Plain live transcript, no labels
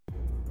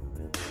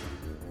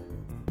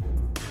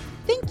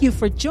Thank you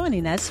for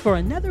joining us for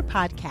another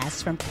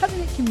podcast from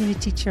Covenant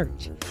Community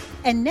Church.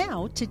 And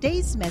now,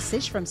 today's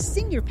message from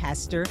Senior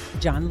Pastor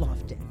John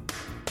Lofton.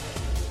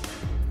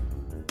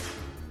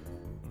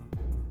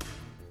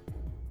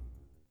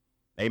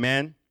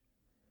 Amen.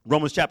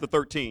 Romans chapter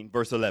 13,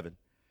 verse 11.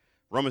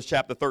 Romans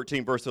chapter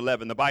 13, verse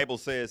 11. The Bible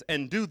says,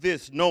 "And do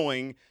this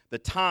knowing the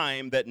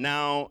time that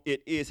now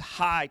it is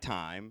high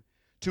time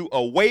to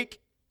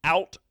awake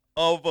out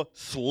of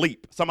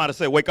sleep." Somebody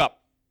say, wake up.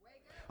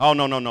 Oh,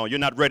 no. You're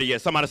not ready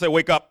yet. Somebody say,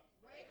 wake up.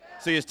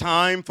 See, it's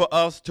time for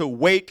us to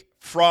wake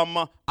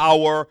from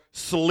our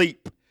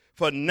sleep.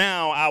 For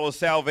now our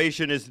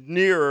salvation is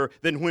nearer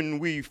than when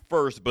we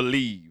first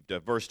believed.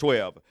 Verse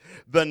 12.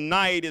 The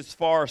night is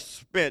far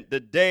spent.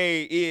 The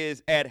day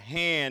is at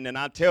hand. And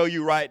I tell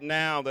you right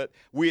now that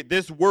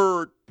this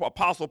word,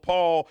 Apostle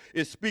Paul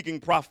is speaking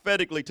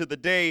prophetically to the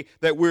day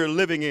that we're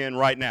living in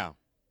right now.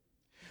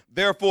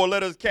 Therefore,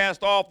 let us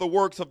cast off the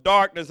works of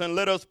darkness and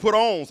let us put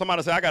on.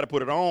 Somebody say, I got to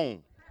put it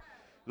on.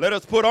 Let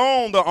us put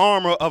on the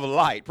armor of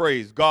light.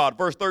 Praise God.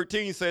 Verse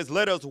 13 says,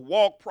 let us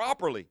walk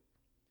properly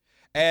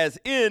as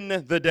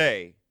in the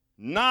day,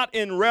 not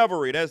in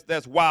revelry.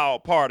 That's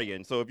wild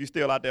partying. So if you're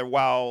still out there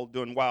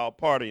doing wild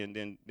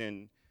partying,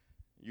 then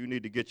you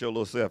need to get your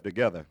little self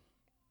together.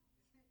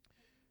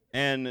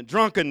 And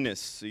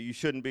drunkenness. You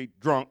shouldn't be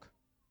drunk.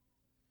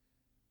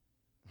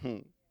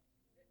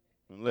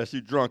 Unless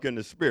you're drunk in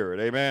the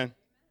spirit. Amen.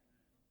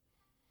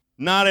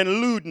 Not in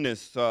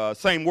lewdness,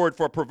 same word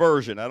for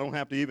perversion. I don't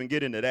have to even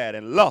get into that.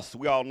 And lust,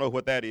 we all know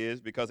what that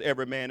is because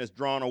every man is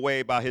drawn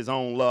away by his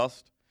own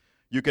lust.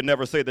 You can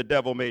never say the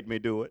devil made me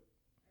do it.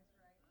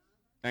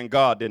 And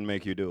God didn't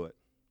make you do it.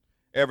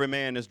 Every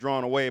man is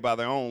drawn away by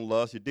their own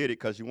lust. You did it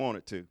because you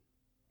wanted to.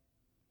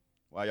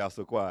 Why y'all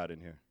so quiet in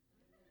here?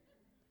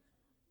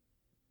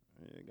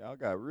 Y'all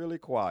got really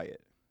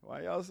quiet.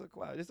 Why y'all so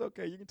quiet? It's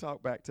okay. You can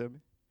talk back to me.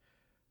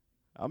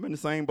 I'm in the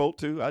same boat,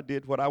 too. I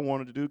did what I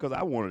wanted to do because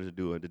I wanted to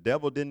do it. The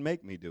devil didn't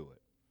make me do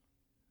it.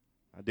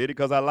 I did it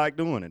because I like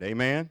doing it.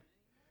 Amen?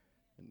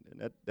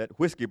 And that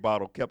whiskey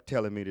bottle kept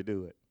telling me to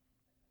do it.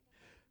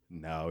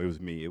 No, it was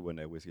me. It wasn't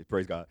that whiskey.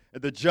 Praise God.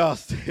 The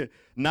just,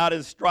 not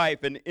in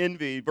strife and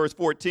envy. Verse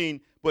 14,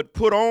 but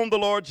put on the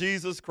Lord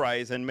Jesus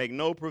Christ and make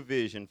no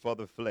provision for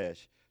the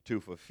flesh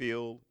to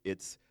fulfill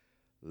its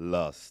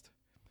lust.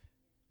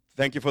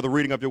 Thank you for the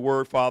reading of your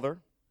word, Father.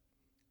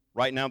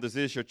 Right now, this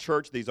is your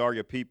church. These are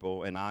your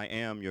people, and I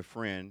am your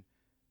friend.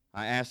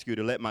 I ask you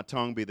to let my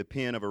tongue be the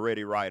pen of a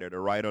ready writer, to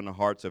write on the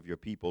hearts of your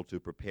people, to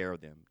prepare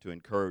them, to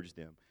encourage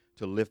them,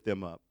 to lift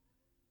them up.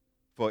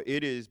 For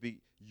it is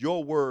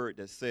your word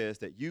that says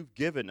that you've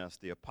given us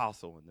the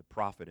apostle and the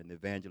prophet and the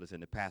evangelist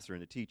and the pastor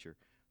and the teacher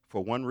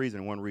for one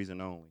reason and one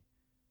reason only.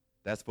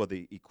 That's for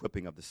the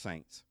equipping of the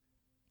saints,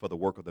 for the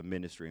work of the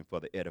ministry, and for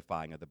the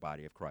edifying of the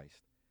body of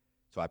Christ.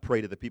 So I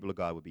pray that the people of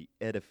God would be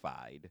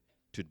edified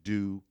to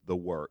do the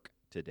work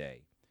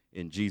today.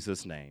 In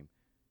Jesus' name.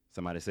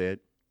 Somebody said?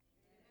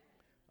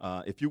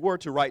 If you were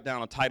to write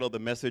down a title of the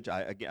message,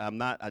 I am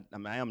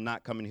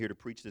not coming here to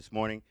preach this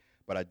morning,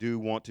 but I do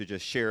want to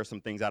just share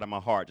some things out of my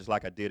heart, just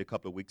like I did a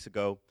couple of weeks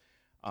ago.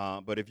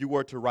 But if you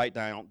were to write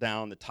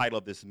down the title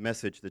of this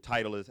message, the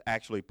title is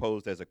actually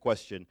posed as a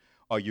question: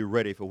 are you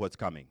ready for what's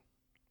coming?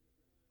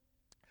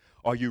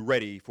 Are you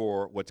ready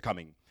for what's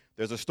coming?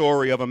 There's a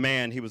story of a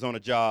man. He was on a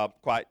job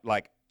quite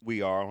like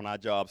we are on our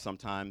job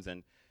sometimes,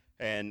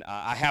 and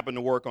I happen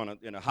to work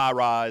in a high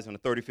rise on the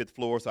 35th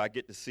floor, so I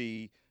get to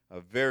see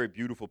a very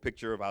beautiful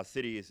picture of our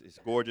city. It's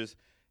gorgeous.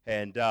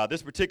 And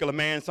this particular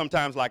man,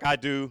 sometimes like I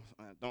do,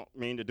 I don't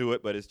mean to do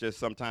it, but it's just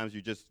sometimes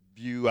you just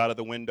view out of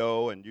the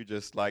window and you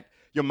just like,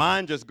 your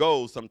mind just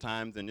goes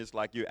sometimes, and it's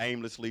like you're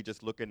aimlessly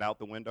just looking out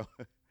the window.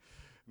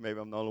 Maybe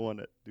I'm the only one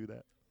that do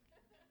that.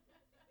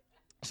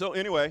 So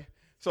anyway,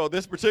 so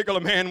this particular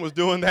man was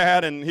doing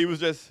that, and he was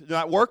just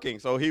not working.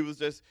 So he was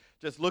just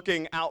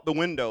looking out the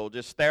window,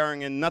 just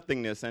staring in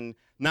nothingness. And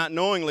not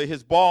knowingly,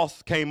 his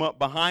boss came up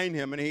behind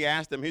him, and he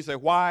asked him, he said,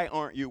 "Why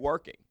aren't you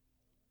working?"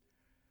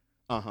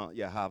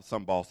 Yeah, how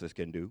some bosses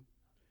can do.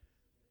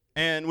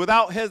 And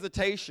without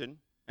hesitation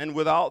and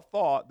without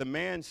thought, the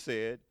man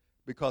said,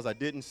 "Because I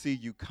didn't see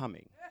you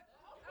coming."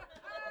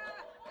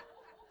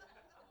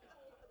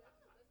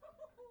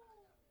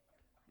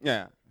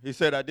 Yeah, he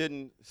said, "I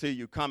didn't see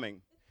you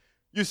coming."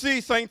 You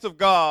see, saints of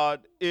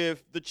God,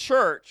 if the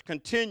church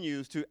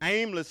continues to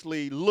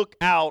aimlessly look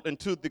out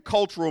into the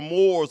cultural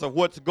mores of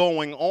what's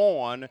going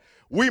on,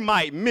 we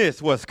might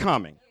miss what's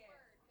coming.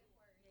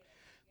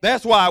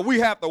 That's why we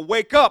have to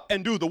wake up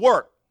and do the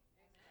work.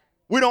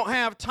 We don't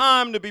have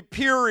time to be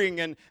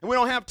peering, and we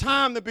don't have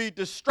time to be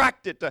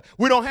distracted.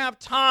 We don't have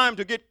time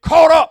to get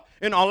caught up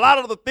in a lot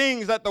of the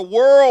things that the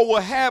world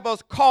will have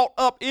us caught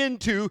up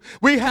into.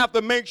 We have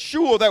to make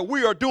sure that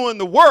we are doing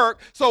the work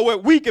so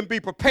that we can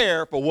be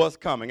prepared for what's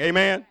coming.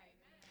 Amen?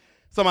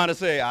 Somebody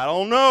say, "I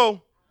don't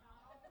know,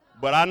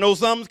 but I know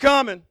something's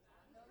coming."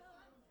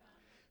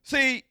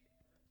 See,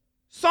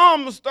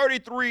 Psalms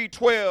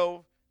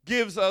 33:12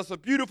 gives us a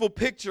beautiful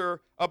picture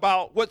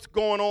about what's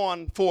going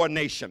on for a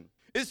nation.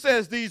 It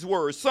says these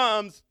words,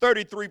 Psalms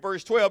 33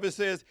 verse 12, it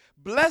says,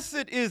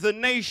 blessed is a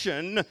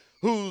nation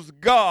whose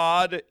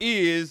God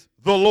is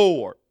the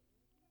Lord.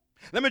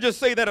 Let me just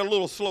say that a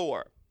little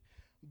slower.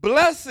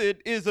 Blessed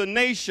is a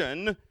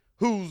nation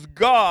whose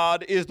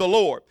God is the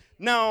Lord.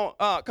 Now,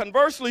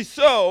 conversely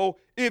so,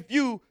 if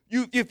you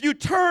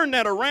turn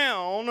that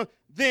around,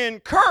 then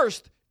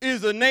cursed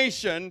is a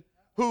nation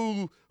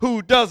who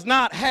does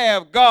not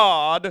have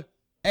God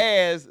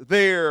as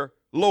their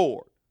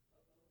Lord.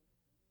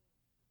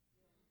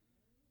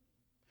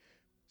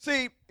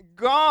 See,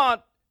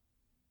 God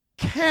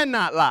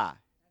cannot lie.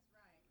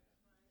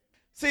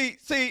 See,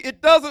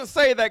 it doesn't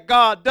say that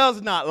God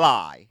does not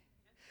lie.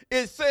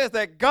 It says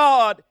that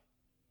God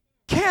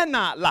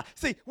cannot lie.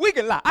 See, we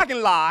can lie. I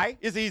can lie.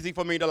 It's easy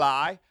for me to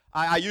lie.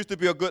 I used to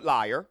be a good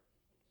liar.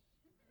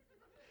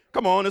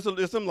 Come on,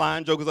 there's some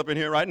lying jokers up in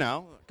here right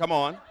now. Come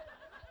on.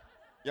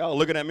 Y'all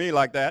looking at me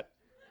like that.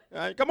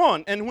 Come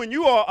on. And when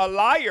you are a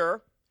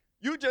liar,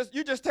 you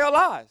just tell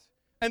lies.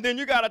 And then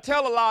you got to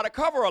tell a lie to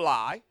cover a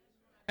lie.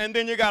 And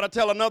then you got to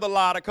tell another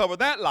lie to cover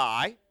that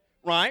lie.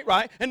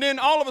 Right? And then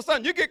all of a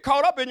sudden you get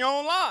caught up in your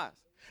own lies.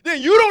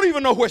 Then you don't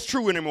even know what's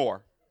true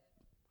anymore.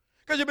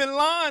 Because you've been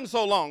lying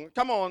so long.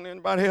 Come on,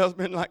 anybody else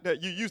been like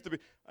that? You used to be.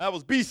 That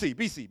was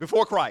BC,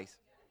 before Christ.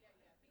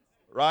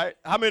 Right?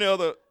 How many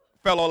other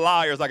fellow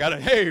liars I got?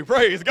 Hey,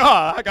 praise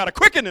God. I got a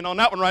quickening on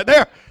that one right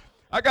there.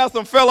 I got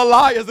some fellow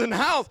liars in the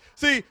house.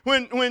 See,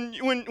 when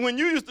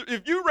you used to,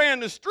 if you ran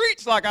the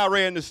streets like I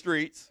ran the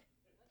streets,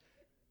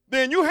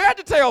 then you had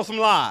to tell some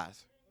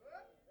lies.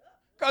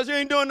 Because you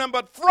ain't doing nothing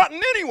but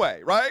fronting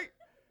anyway, right?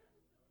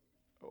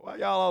 Why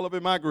y'all all up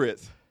in my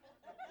grits?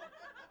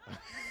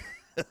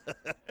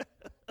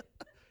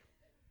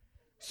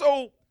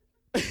 So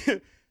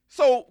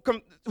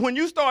when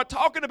you start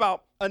talking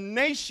about a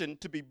nation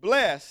to be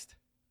blessed,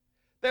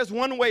 there's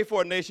one way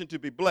for a nation to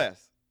be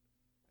blessed,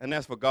 and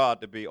that's for God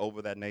to be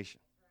over that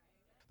nation.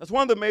 That's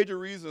one of the major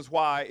reasons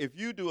why if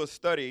you do a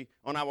study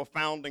on our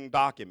founding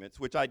documents,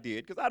 which I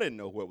did, because I didn't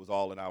know what was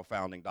all in our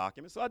founding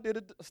documents, so I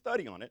did a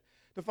study on it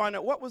to find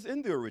out what was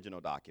in the original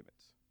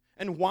documents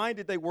and why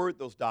did they word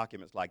those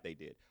documents like they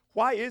did.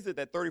 Why is it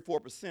that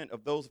 34%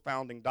 of those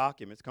founding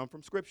documents come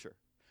from Scripture?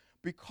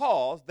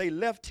 Because they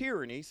left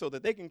tyranny so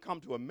that they can come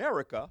to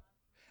America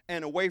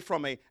and away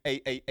from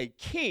a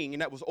king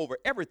that was over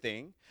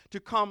everything to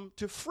come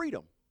to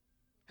freedom.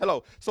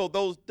 Hello. So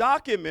those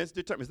documents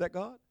determine, is that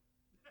God?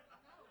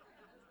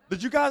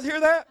 Did you guys hear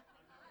that?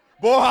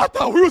 Boy, I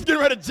thought we was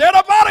getting ready to jet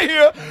up out of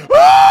here.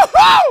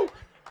 Woo-hoo!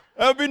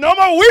 There'll be no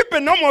more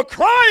weeping, no more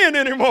crying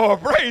anymore.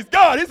 Praise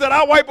God. He said,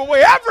 I'll wipe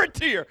away every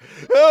tear.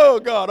 Oh,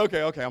 God.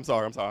 Okay. I'm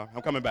sorry.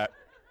 I'm coming back.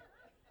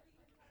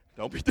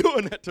 Don't be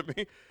doing that to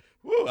me.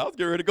 Woo, I was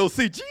getting ready to go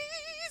see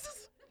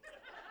Jesus.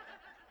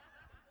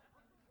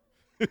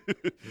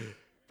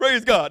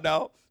 Praise God.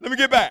 Now, let me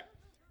get back.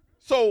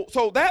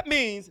 So that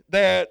means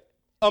that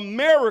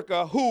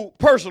America, who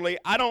personally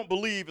I don't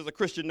believe is a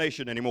Christian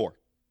nation anymore.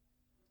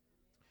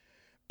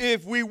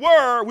 If we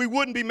were, we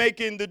wouldn't be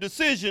making the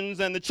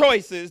decisions and the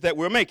choices that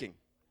we're making.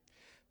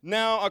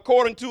 Now,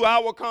 according to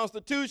our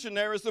Constitution,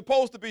 there is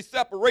supposed to be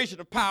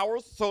separation of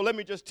powers. So let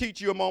me just teach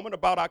you a moment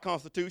about our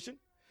Constitution.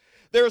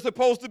 There is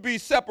supposed to be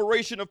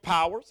separation of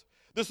powers.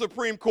 The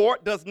Supreme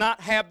Court does not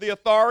have the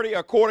authority,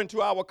 according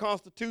to our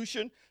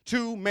Constitution,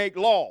 to make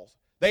laws.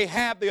 They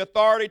have the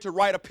authority to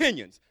write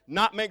opinions,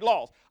 not make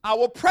laws.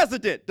 Our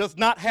president does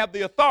not have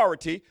the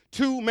authority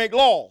to make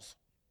laws.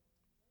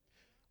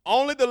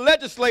 Only the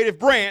legislative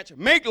branch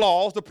make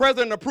laws. The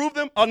president approve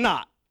them or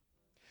not.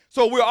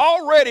 So we're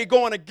already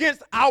going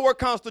against our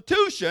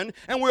Constitution,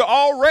 and we're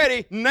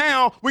already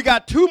now we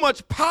got too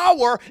much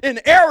power in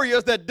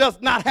areas that does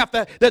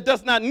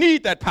not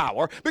need that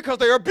power because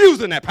they're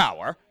abusing that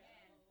power.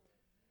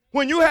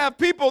 When you have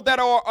people that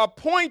are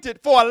appointed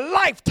for a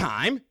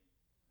lifetime,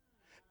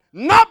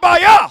 not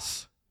by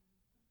us,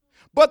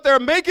 but they're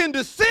making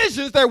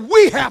decisions that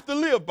we have to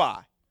live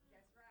by.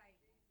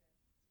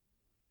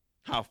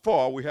 How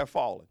far we have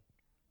fallen.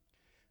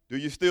 Do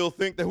you still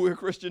think that we're a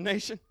Christian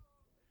nation?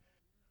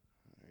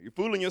 You're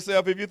fooling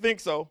yourself if you think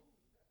so.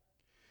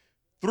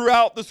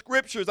 Throughout the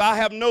scriptures, I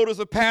have noticed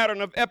a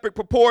pattern of epic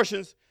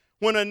proportions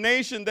when a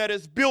nation that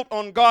is built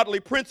on godly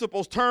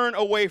principles turn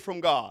away from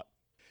God.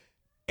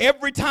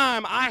 Every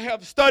time I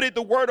have studied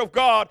the Word of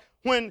God,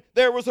 when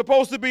there was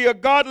supposed to be a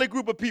godly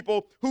group of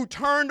people who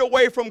turned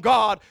away from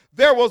God,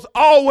 there was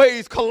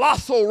always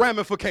colossal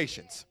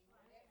ramifications.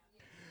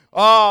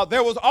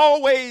 There was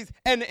always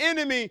an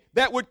enemy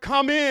that would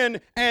come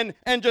in and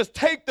just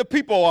take the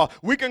people.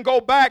 We can go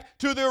back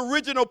to the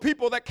original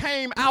people that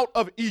came out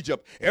of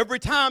Egypt. Every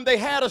time they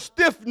had a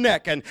stiff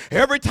neck and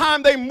every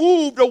time they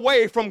moved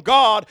away from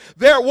God,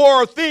 there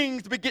were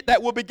things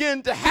that would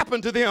begin to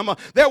happen to them.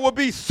 There would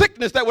be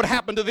sickness that would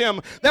happen to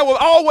them. There would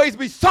always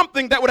be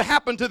something that would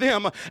happen to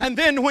them. And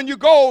then when you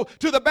go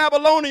to the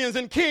Babylonians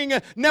and King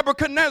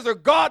Nebuchadnezzar,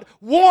 God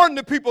warned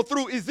the people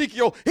through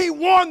Ezekiel. He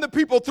warned the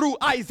people through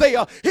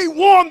Isaiah. He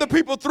warned the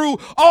people through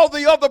all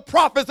the other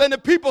prophets, and the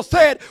people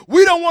said,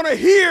 we don't want to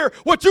hear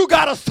what you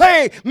got to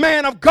say,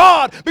 man of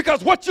God,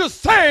 because what you're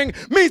saying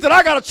means that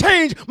I got to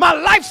change my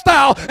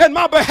lifestyle and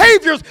my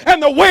behaviors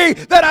and the way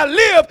that I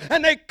live.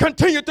 And they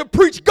continue to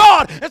preach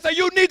God and say,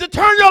 you need to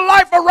turn your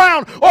life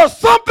around or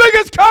something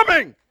is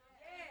coming.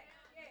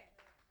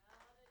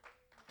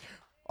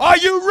 Are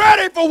you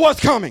ready for what's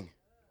coming?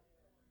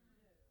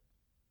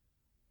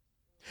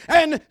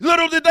 And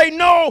little did they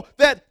know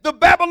that the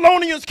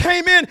Babylonians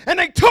came in and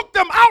they took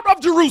them out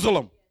of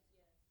Jerusalem.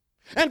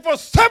 And for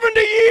 70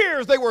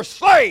 years they were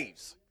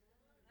slaves.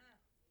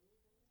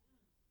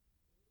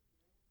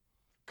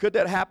 Could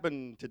that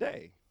happen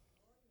today?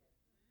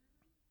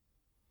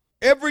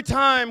 Every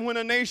time when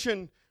a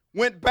nation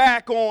went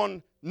back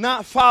on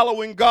not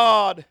following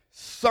God,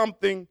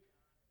 something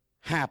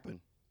happened.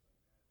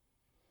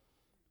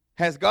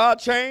 Has God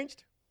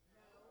changed?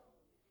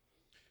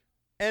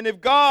 And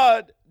if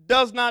God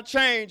does not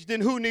change,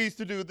 then who needs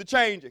to do the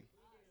changing?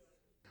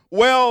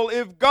 Well,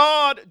 if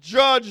God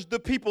judged the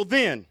people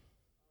then,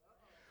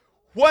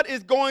 what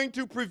is going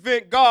to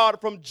prevent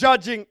God from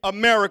judging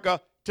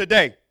America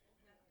today?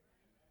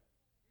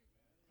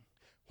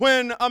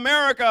 When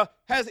America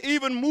has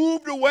even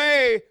moved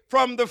away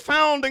from the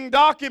founding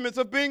documents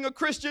of being a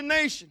Christian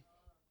nation.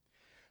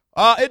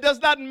 It does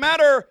not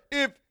matter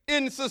if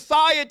in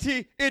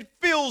society it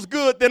feels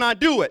good, then I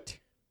do it.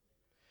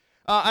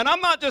 And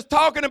I'm not just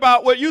talking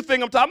about what you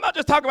think I'm not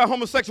just talking about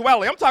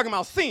homosexuality. I'm talking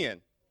about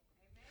sin.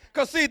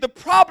 Because, see, the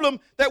problem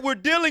that we're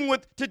dealing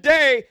with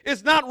today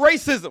is not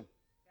racism.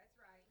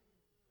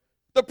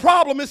 The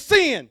problem is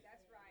sin.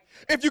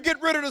 If you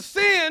get rid of the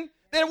sin,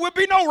 there will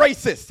be no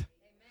racist.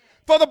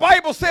 For the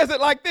Bible says it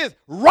like this: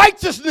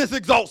 righteousness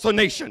exalts a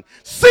nation.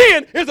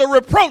 Sin is a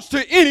reproach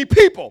to any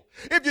people.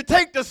 If you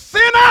take the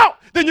sin out,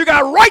 then you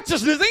got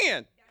righteousness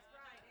in.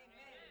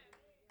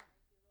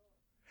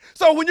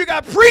 So when you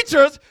got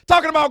preachers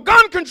talking about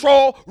gun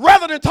control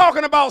rather than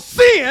talking about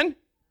sin,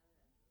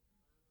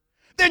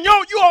 then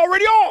you're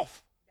already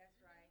off.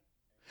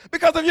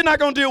 Because if you're not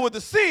going to deal with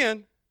the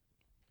sin,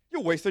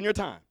 you're wasting your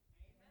time.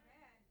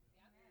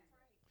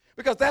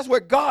 Because that's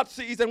what God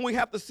sees, and we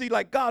have to see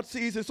like God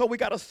sees, and so we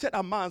got to set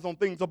our minds on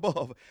things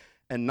above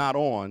and not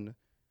on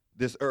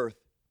this earth.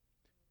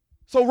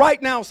 So right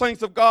now,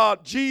 saints of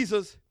God,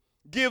 Jesus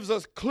gives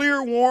us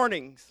clear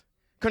warnings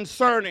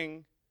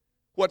concerning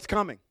what's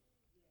coming.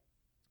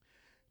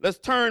 Let's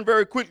turn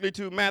very quickly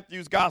to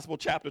Matthew's Gospel,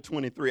 chapter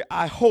 23.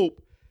 I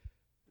hope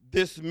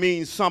this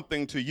means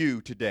something to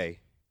you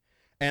today,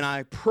 and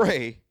I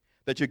pray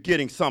that you're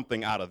getting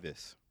something out of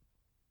this.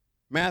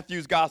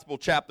 Matthew's Gospel,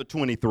 chapter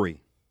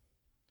 23.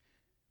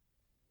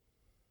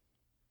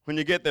 When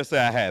you get there, say,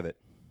 I have it.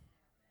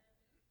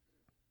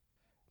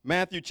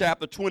 Matthew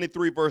chapter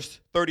 23, verse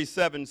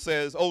 37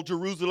 says, O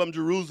Jerusalem,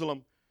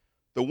 Jerusalem,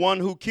 the one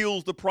who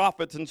kills the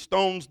prophets and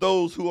stones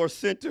those who are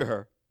sent to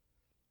her.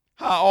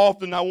 How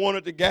often I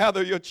wanted to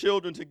gather your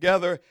children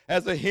together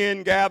as a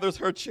hen gathers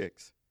her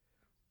chicks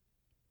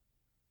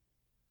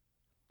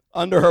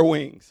under her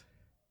wings,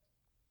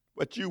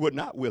 but you were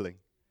not willing.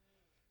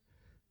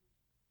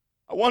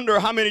 I wonder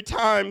how many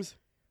times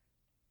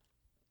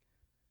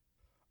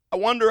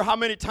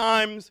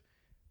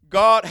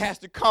God has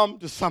to come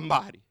to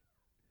somebody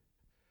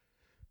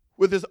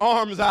with his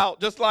arms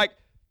out, just like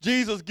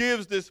Jesus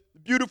gives this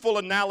beautiful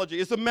analogy.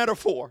 It's a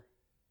metaphor.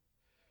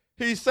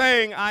 He's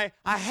saying, I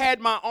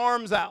had my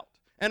arms out,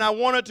 and I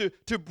wanted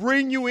to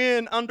bring you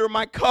in under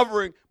my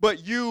covering,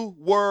 but you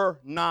were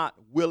not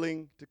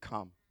willing to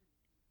come.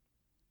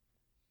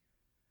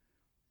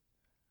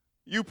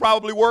 You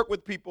probably work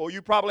with people.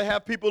 You probably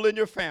have people in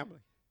your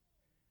family.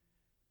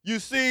 You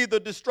see the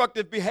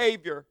destructive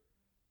behavior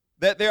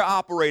that they're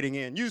operating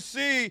in. You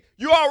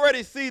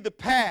already see the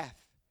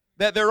path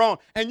that they're on,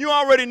 and you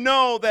already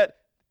know that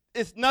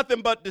it's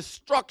nothing but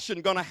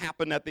destruction going to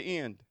happen at the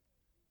end.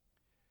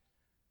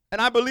 And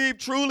I believe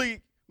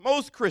truly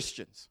most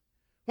Christians,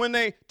 when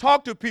they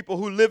talk to people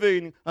who live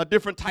in a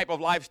different type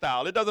of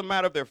lifestyle, it doesn't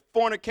matter if they're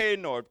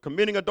fornicating or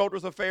committing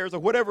adulterous affairs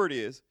or whatever it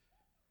is,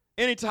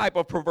 any type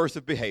of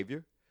perversive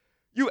behavior,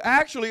 you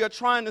actually are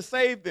trying to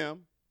save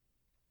them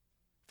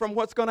from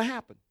what's going to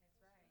happen.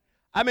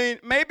 I mean,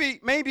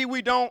 maybe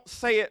we don't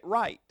say it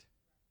right.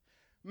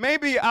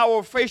 Maybe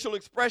our facial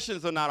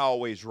expressions are not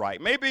always right.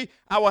 Maybe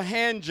our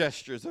hand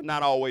gestures are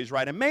not always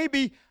right. And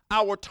maybe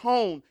our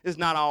tone is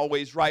not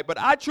always right. But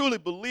I truly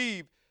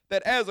believe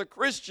that as a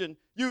Christian,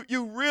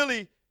 you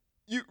really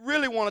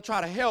want to try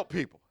to help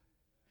people.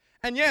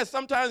 And yes,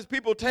 sometimes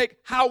people take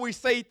how we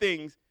say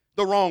things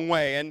the wrong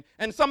way.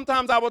 And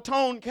sometimes our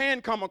tone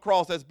can come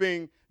across as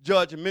being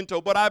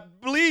judgmental. But I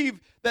believe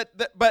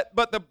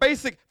but the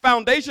basic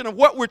foundation of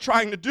what we're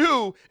trying to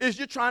do is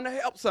you're trying to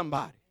help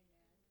somebody.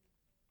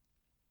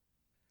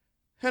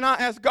 And I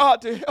ask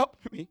God to help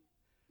me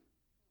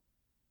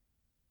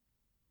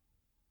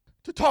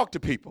to talk to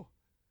people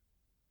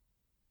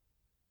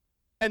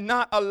and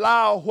not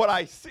allow what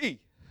I see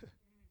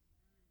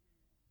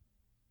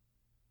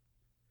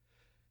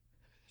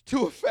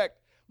to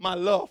affect my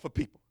love for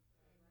people.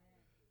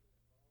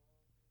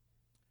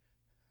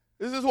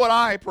 This is what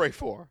I pray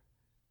for.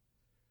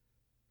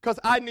 Because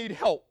I need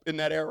help in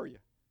that area.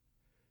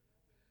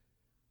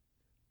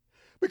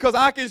 Because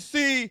I can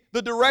see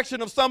the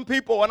direction of some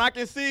people and I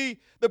can see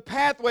the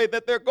pathway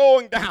that they're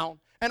going down.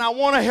 And I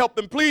want to help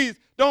them. Please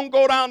don't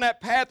go down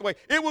that pathway.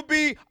 It would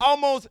be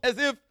almost as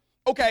if,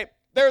 okay,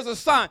 there's a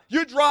sign.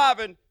 You're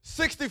driving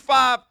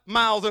 65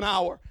 miles an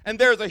hour. And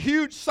there's a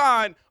huge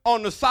sign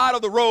on the side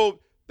of the road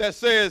that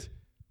says,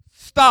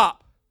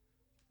 stop,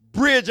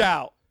 bridge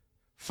out,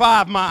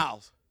 5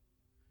 miles.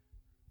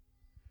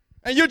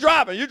 And you're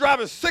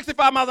driving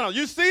 65 miles an hour.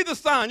 You see the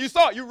sign, you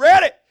saw it, you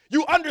read it,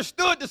 you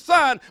understood the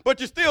sign,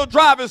 but you're still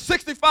driving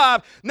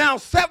 65, now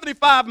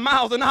 75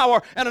 miles an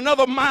hour, and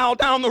another mile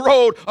down the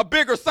road, a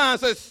bigger sign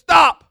says,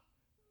 stop,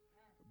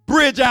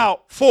 bridge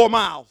out, 4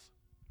 miles.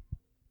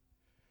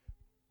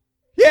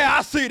 Yeah,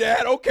 I see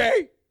that,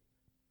 okay.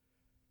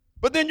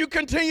 But then you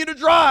continue to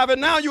drive,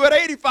 and now you're at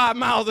 85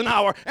 miles an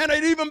hour, and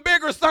an even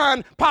bigger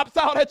sign pops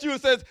out at you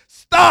and says,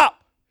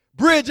 stop,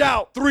 bridge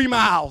out, 3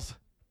 miles.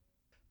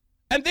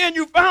 And then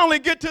you finally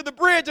get to the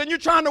bridge, and you're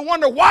trying to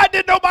wonder, why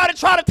did nobody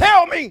try to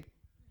tell me?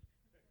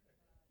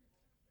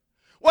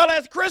 Well,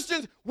 as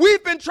Christians,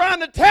 we've been trying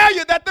to tell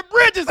you that the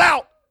bridge is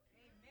out.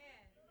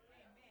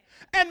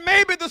 And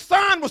maybe the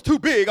sign was too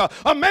big,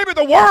 or maybe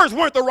the words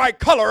weren't the right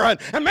color,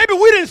 and maybe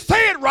we didn't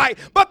say it right,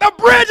 but the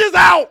bridge is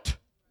out.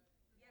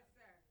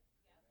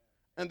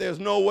 And there's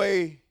no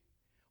way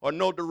or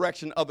no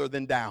direction other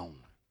than down.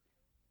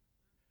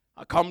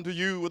 I come to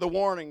you with a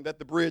warning that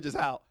the bridge is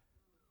out.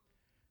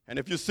 And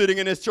if you're sitting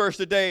in this church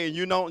today and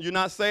you're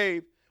not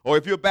saved, or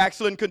if you're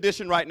backslidden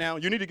condition right now,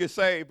 you need to get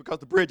saved because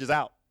the bridge is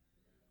out.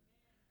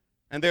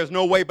 And there's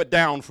no way but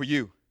down for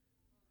you.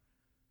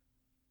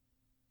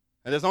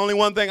 And there's only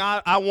one thing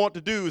I want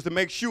to do is to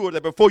make sure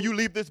that before you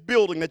leave this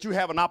building that you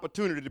have an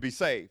opportunity to be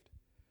saved.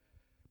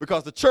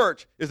 Because the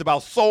church is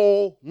about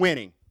soul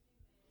winning.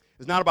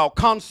 It's not about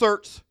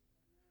concerts.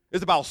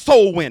 It's about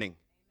soul winning.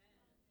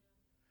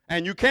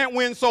 And you can't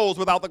win souls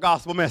without the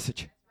gospel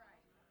message.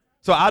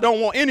 So I don't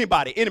want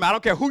anybody, I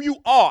don't care who you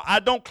are. I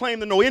don't claim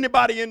to know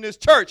anybody in this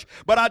church.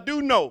 But I do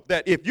know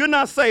that if you're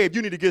not saved,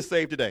 you need to get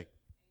saved today.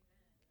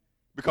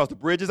 Because the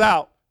bridge is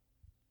out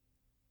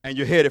and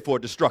you're headed for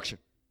destruction.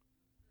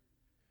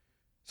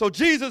 So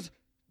Jesus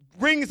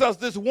brings us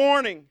this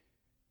warning,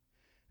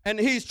 and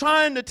he's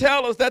trying to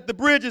tell us that the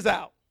bridge is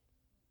out.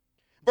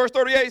 Verse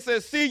 38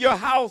 says, see, your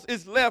house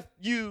is left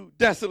you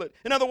desolate.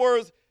 In other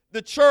words,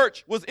 the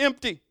church was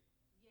empty.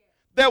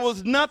 There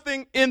was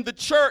nothing in the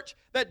church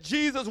that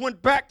Jesus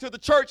went back to the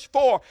church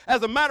for.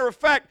 As a matter of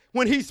fact,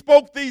 when he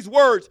spoke these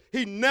words,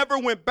 he never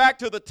went back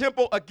to the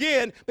temple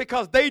again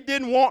because they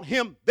didn't want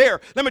him there.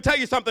 Let me tell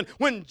you something.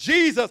 When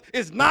Jesus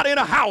is not in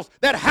a house,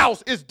 that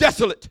house is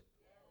desolate.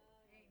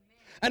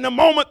 And the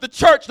moment the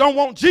church don't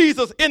want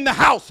Jesus in the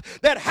house,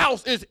 that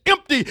house is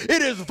empty.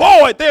 It is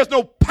void. There's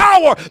no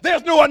power.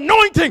 There's no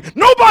anointing.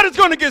 Nobody's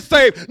going to get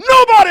saved.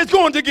 Nobody's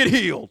going to get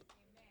healed.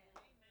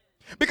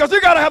 Because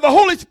you got to have the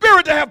Holy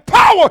Spirit to have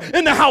power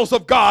in the house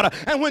of God.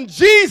 And when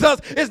Jesus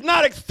is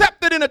not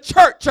accepted in a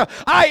church,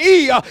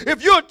 i.e.,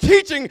 if you're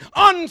teaching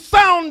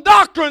unsound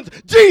doctrines,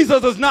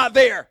 Jesus is not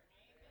there.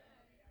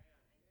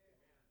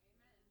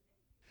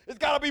 It's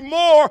got to be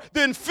more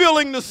than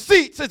filling the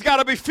seats. It's got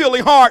to be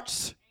filling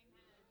hearts.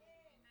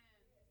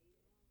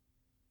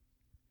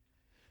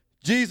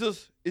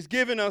 Jesus is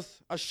giving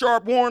us a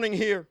sharp warning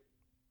here.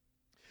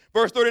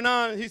 Verse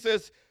 39, he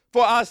says,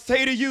 for I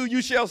say to you,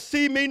 you shall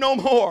see me no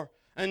more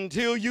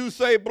until you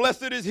say,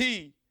 blessed is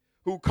he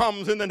who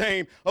comes in the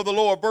name of the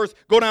Lord.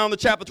 Go down to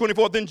chapter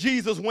 24. Then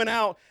Jesus went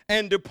out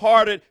and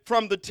departed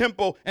from the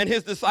temple, and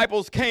his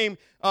disciples came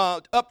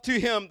up to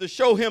him to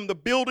show him the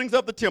buildings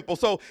of the temple.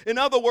 So in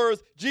other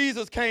words,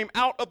 Jesus came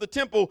out of the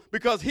temple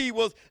because he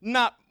was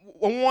not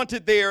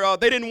wanted there.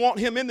 They didn't want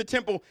him in the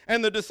temple,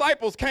 and the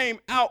disciples came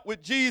out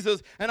with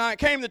Jesus. And I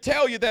came to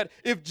tell you that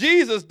if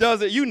Jesus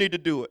does it, you need to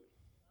do it.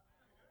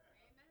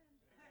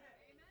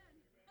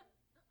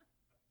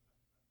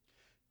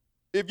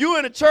 If you're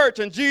in a church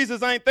and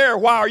Jesus ain't there,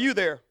 why are you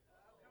there?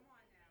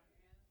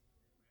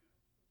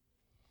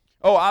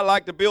 Oh, I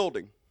like the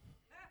building.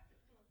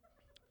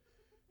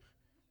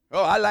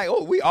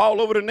 We all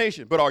over the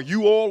nation. But are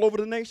you all over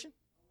the nation?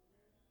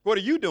 What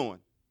are you doing?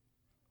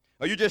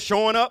 Are you just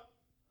showing up?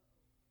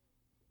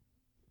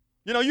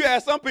 You know, you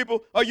ask some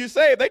people, are you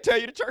saved? They tell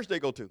you the church they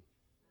go to.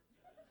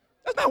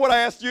 That's not what I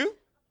asked you.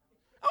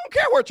 I don't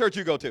care what church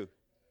you go to.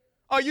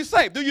 Are you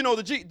saved? Do you know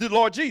the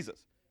Lord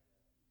Jesus?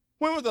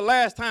 When was the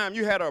last time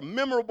you had a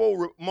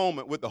memorable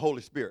moment with the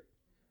Holy Spirit?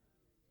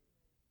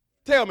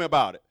 Tell me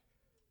about it.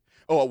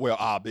 Oh,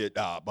 well,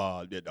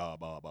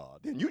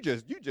 then you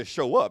just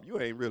show up. You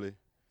ain't really.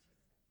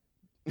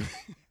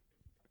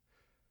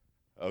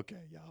 Okay,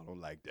 y'all don't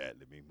like that.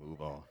 Let me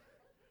move on.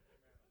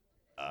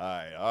 All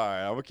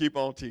right. I'm going to keep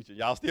on teaching.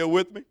 Y'all still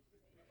with me?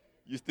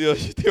 You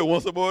still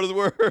want some more of this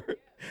word?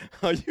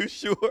 Are you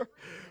sure?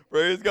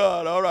 Praise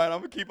God. All right, I'm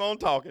going to keep on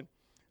talking.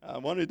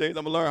 One of these days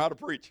I'm going to learn how to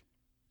preach.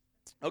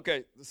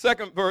 Okay, the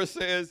second verse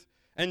says,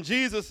 and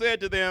Jesus said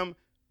to them,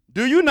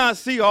 Do you not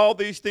see all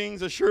these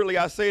things? Assuredly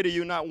I say to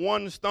you, not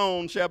one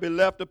stone shall be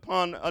left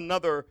upon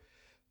another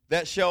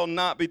that shall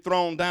not be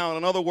thrown down.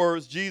 In other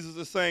words, Jesus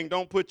is saying,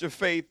 don't put your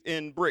faith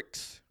in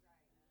bricks.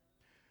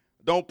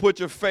 Don't put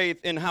your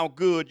faith in how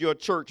good your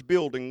church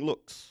building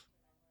looks.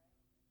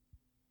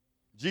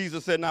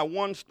 Jesus said, not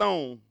one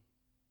stone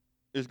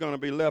is going to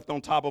be left on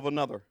top of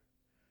another.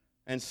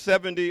 And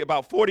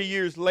about 40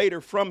 years later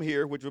from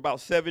here, which was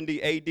about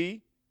 70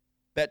 AD,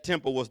 that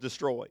temple was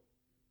destroyed.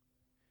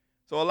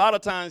 So a lot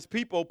of times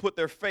people put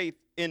their faith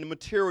in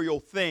material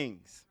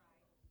things.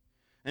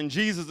 And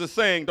Jesus is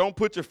saying, don't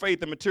put your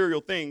faith in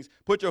material things.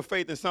 Put your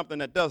faith in something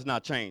that does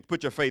not change.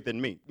 Put your faith in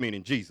me,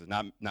 meaning Jesus.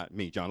 Not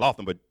me, John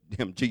Lofton, but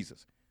him,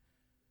 Jesus.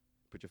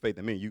 Put your faith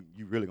in me. You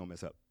really going to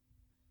mess up.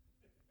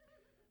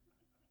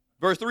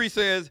 Verse 3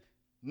 says,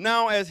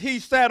 now as he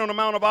sat on the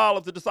Mount of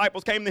Olives, the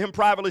disciples came to him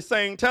privately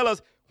saying, tell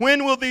us,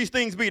 when will these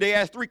things be? They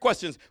asked 3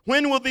 questions.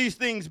 When will these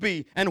things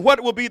be? And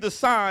what will be the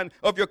sign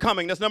of your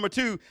coming? That's number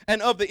 2.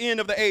 And of the end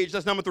of the age.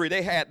 That's number 3.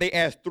 They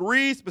asked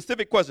 3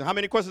 specific questions. How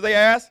many questions they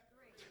asked?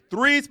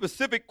 3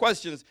 specific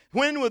questions.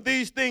 When will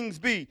these things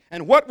be?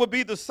 And what will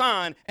be the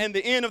sign and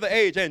the end of the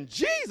age? And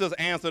Jesus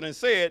answered and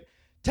said,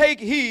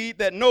 take heed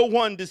that no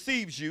one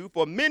deceives you,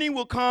 for many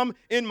will come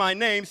in my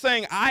name,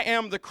 saying, I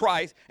am the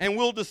Christ, and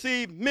will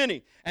deceive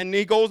many. And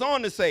he goes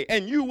on to say,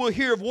 and you will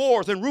hear of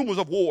wars and rumors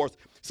of wars.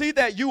 See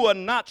that you are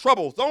not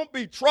troubled. Don't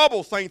be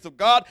troubled, saints of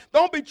God.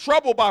 Don't be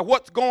troubled by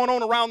what's going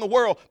on around the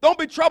world. Don't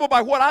be troubled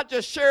by what I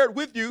just shared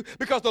with you,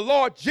 because the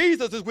Lord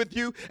Jesus is with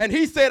you, and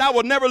he said, I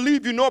will never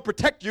leave you nor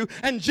protect you.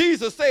 And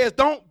Jesus says,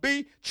 don't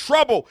be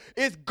troubled.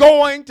 It's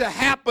going to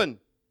happen.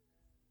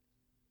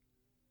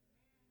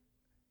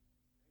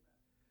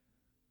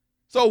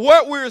 So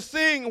what we're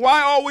seeing,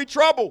 why are we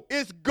troubled?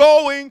 It's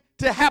going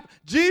to happen.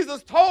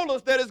 Jesus told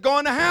us that it's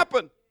going to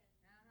happen.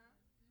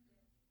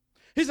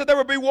 He said there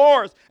will be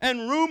wars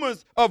and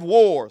rumors of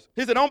wars.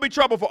 He said, don't be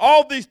troubled, for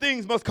all these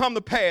things must come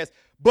to pass,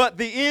 but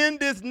the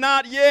end is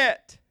not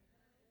yet.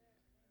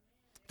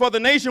 For the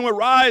nation will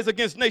rise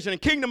against nation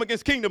and kingdom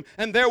against kingdom,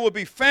 and there will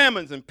be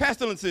famines and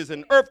pestilences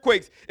and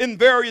earthquakes in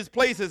various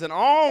places, and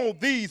all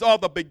these are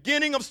the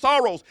beginning of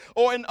sorrows.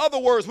 Or in other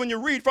words, when you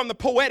read from the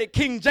poetic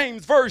King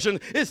James Version,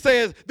 it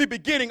says the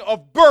beginning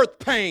of birth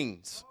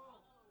pains.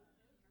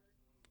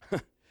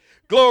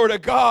 Glory to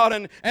God.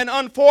 And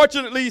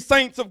unfortunately,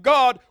 saints of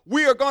God,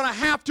 we are going to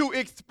have to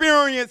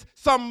experience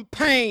some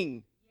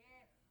pain.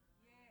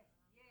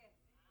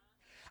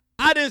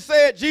 I didn't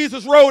say it.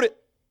 Jesus wrote it.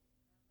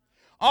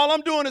 All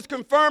I'm doing is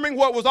confirming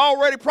what was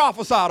already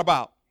prophesied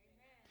about.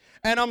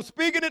 And I'm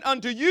speaking it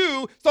unto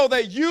you so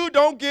that you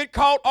don't get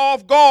caught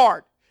off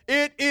guard.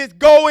 It is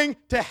going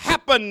to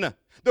happen.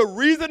 The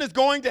reason it's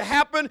going to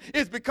happen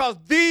is because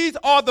these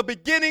are the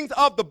beginnings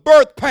of the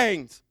birth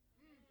pains.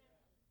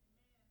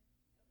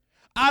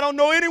 I don't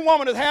know any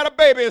woman that's had a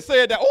baby and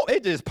said that, oh,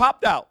 it just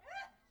popped out.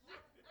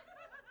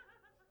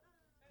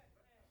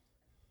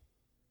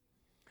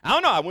 I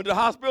don't know. I went to the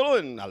hospital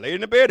and I laid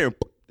in the bed and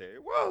there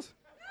it was.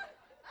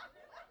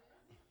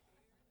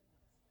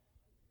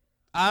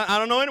 I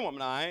don't know any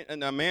woman.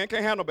 And a man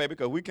can't handle baby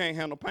because we can't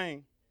handle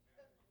pain.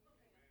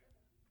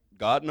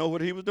 God knows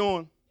what he was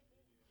doing.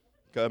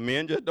 Because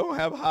men just don't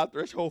have a high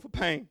threshold for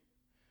pain.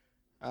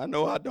 I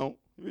know I don't.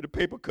 We do the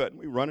paper cut and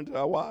we run into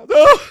our wives.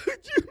 Oh,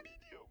 you.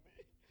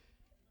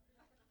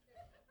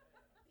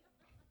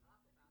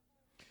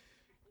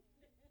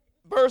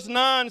 Verse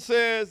 9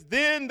 says,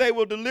 then they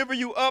will deliver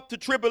you up to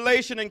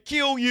tribulation and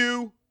kill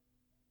you.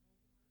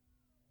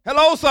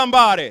 Hello,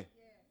 somebody.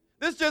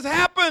 This just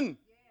happened.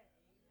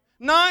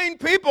 9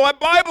 people at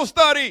Bible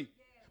study,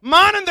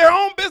 minding their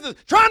own business,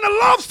 trying to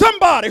love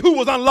somebody who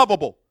was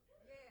unlovable.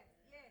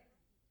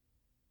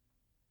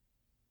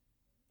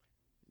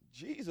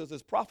 Jesus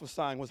is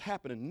prophesying what's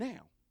happening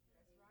now.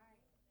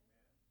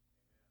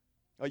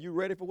 Are you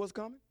ready for what's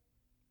coming?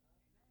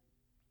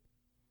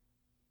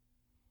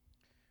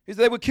 He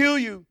said, they will kill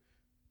you.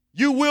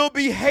 You will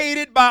be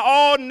hated by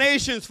all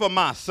nations for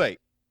my sake.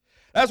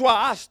 That's why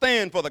I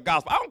stand for the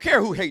gospel. I don't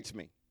care who hates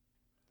me.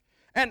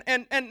 And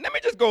let me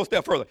just go a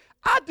step further.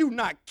 I do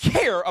not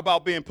care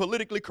about being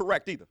politically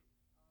correct either.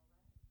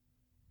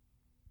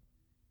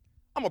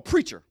 I'm a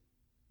preacher.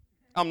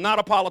 I'm not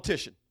a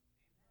politician.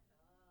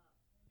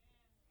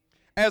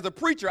 As a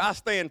preacher, I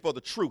stand for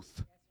the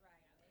truth.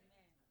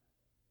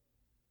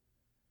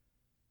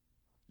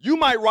 You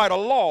might write a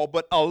law,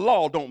 but a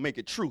law don't make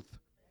it truth.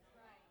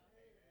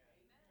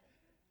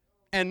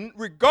 And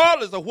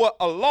regardless of what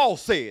a law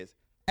says,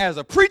 as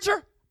a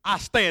preacher, I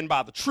stand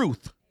by the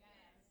truth.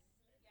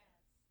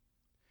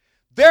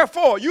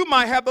 Therefore, you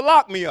might have to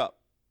lock me up.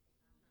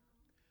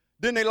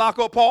 Didn't they lock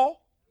up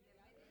Paul?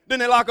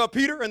 Didn't they lock up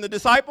Peter and the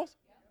disciples?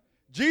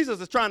 Jesus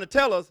is trying to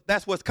tell us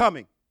that's what's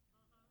coming.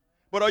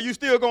 But are you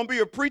still going to be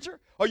a preacher?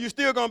 Are you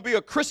still going to be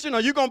a Christian? Are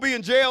you going to be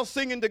in jail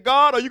singing to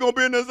God? Are you going to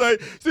be in there saying,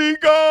 see,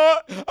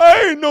 God, I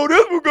didn't know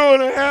this was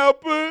going to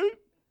happen.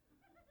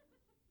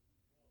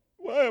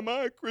 Why am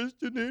I a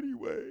Christian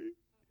anyway?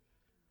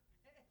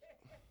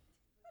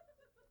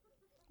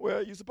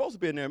 Well, you're supposed to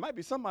be in there. There might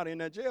be somebody in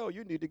that jail.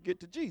 You need to get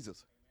to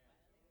Jesus.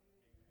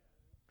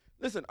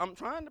 Listen, I'm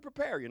trying to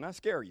prepare you, not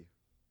scare you.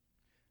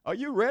 Are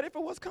you ready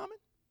for what's coming?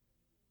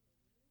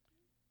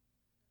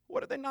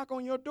 What if they knock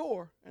on your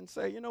door and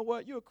say, you know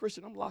what, you're a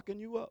Christian, I'm locking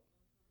you up?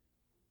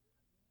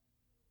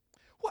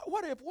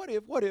 What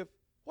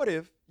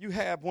if you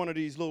have one of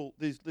these little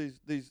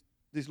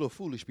little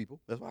foolish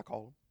people, that's what I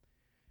call them,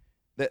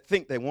 that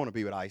think they want to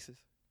be with ISIS?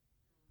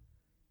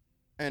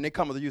 And they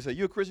come to you and say,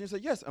 you a Christian? You say,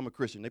 yes, I'm a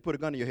Christian. They put a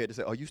gun in your head and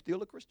say, are you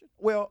still a Christian?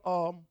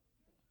 Well,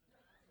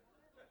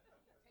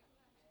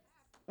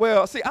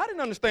 see, I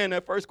didn't understand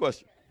that first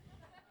question.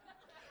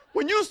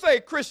 When you say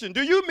Christian,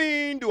 do you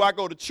mean, do I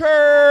go to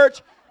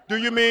church? Do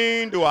you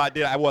mean,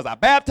 was I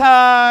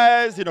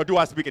baptized? Do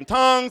I speak in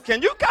tongues?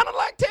 Can you kind of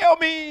like tell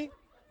me,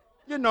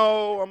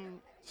 I'm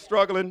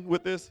struggling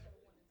with this?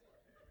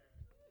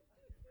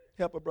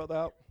 Help a brother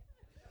out.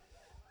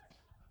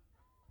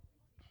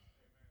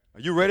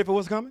 Are you ready for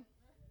what's coming?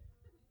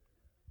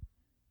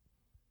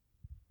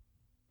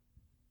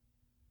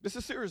 This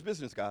is serious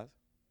business, guys.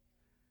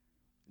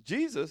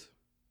 Jesus,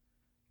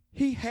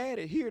 he had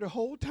it here the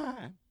whole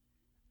time.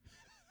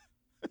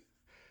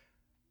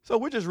 So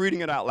we're just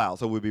reading it out loud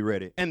so we'll be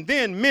ready. And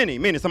then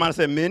many, somebody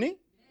said many?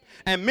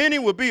 And many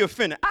will be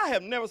offended. I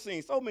have never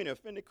seen so many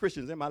offended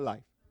Christians in my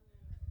life.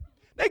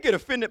 They get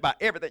offended by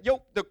everything.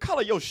 The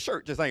color of your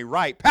shirt just ain't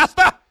right.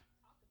 Pastor,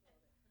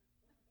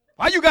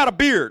 why you got a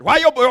beard? Why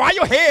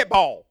your head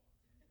bald?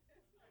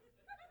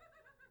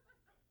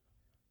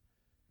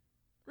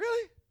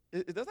 Really?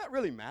 Does that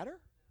really matter?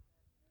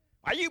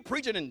 Why you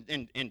preaching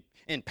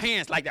in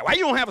pants like that? Why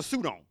you don't have a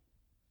suit on?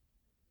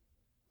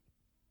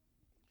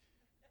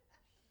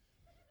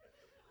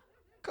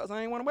 Because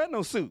I ain't want to wear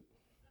no suit.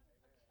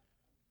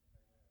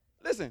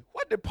 Listen,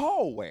 what did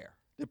Paul wear?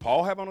 Did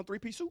Paul have on a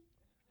three-piece suit?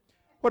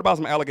 What about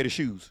some alligator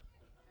shoes?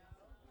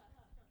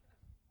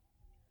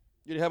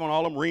 Did he have on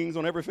all them rings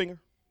on every finger?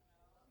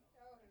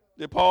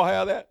 Did Paul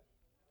have that?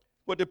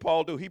 What did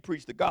Paul do? He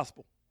preached the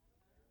gospel.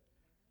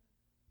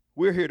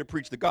 We're here to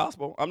preach the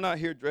gospel. I'm not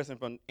here dressing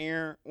for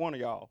one of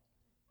y'all.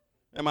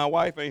 And my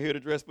wife ain't here to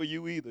dress for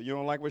you either. You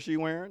don't like what she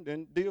wearing?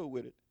 Then deal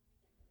with it.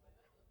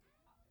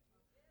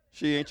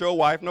 She ain't your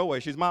wife, no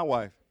way. She's my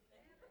wife.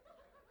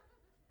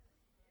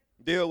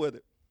 Deal with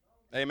it.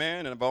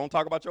 Amen. And if I don't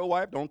talk about your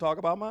wife, don't talk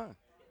about mine.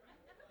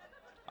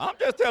 I'm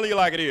just telling you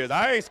like it is.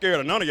 I ain't scared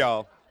of none of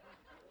y'all.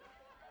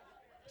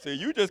 See,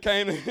 you just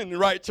came in the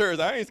right church.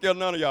 I ain't scared of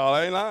none of y'all.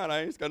 I ain't lying.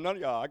 I ain't scared of none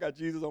of y'all. I got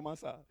Jesus on my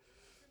side.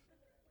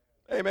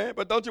 Amen.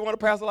 But don't you want a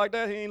pastor like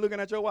that? He ain't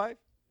looking at your wife.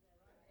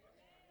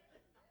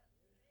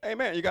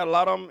 Amen. You got a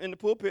lot of them in the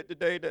pulpit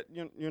today that,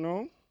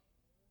 you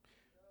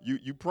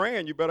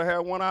praying, you better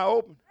have one eye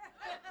open.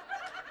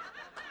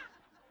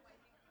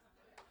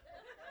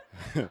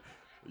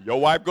 Your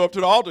wife go up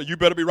to the altar, you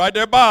better be right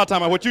there by the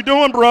time. What you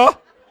doing, bruh?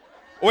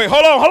 Wait,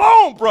 hold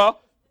on, bruh.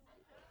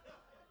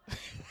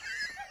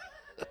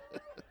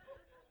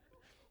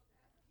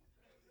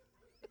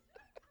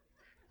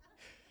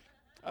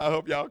 I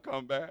hope y'all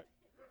come back.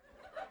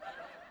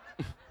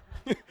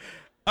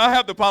 I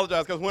have to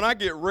apologize because when I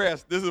get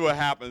rest, this is what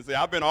happens. See,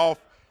 I've been off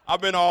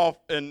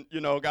and,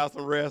 got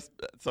some rest.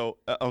 So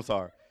I'm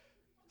sorry.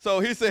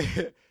 So he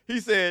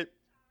said,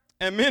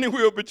 and many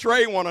will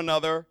betray one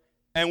another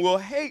and will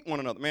hate one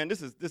another. Man,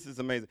 this is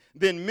amazing.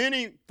 Then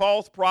many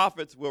false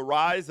prophets will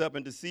rise up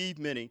and deceive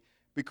many,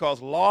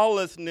 because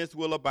lawlessness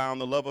will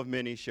abound, the love of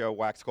many shall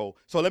wax cold.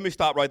 So let me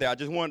stop right there. I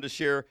just wanted to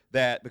share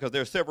that because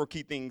there are several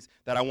key things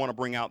that I want to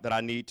bring out that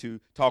I need to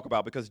talk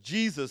about, because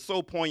Jesus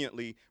so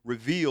poignantly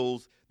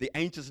reveals the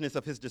anxiousness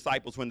of his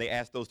disciples when they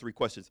ask those three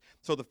questions.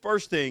 So the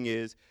first thing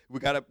is,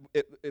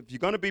 if you're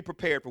going to be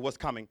prepared for what's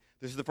coming,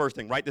 this is the first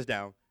thing. Write this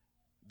down.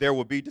 There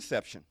will be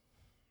deception.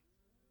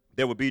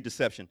 There will be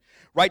deception.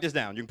 Write this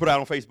down. You can put it out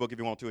on Facebook if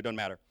you want to. It doesn't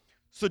matter.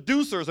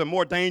 Seducers are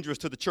more dangerous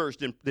to the church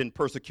than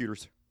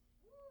persecutors.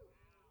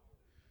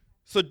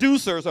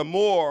 Seducers are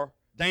more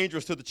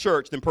dangerous to the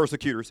church than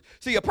persecutors.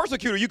 See, a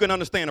persecutor, you can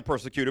understand a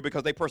persecutor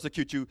because they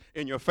persecute you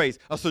in your face.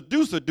 A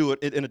seducer do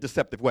it in a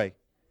deceptive way.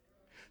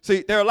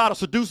 See, there are a lot of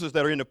seducers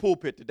that are in the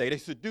pulpit today. They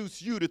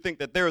seduce you to think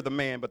that they're the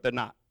man, but they're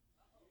not.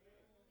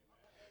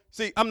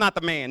 See, I'm not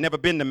the man, never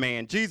been the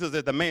man. Jesus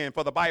is the man,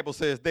 for the Bible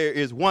says there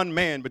is one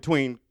man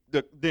between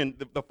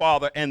the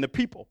Father and the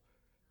people.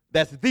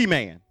 That's the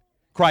man.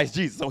 Christ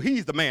Jesus. So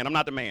he's the man. I'm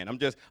not the man. I'm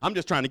just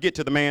trying to get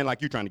to the man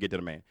like you're trying to get to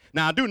the man.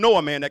 Now, I do know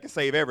a man that can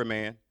save every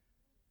man.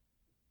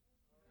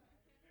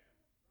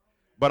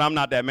 But I'm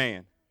not that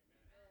man.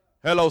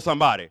 Hello,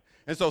 somebody.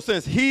 And so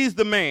since he's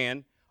the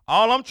man,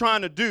 all I'm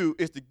trying to do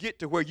is to get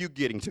to where you're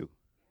getting to.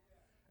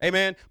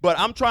 Amen. But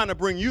I'm trying to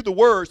bring you the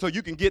word so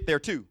you can get there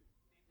too.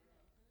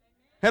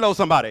 Hello,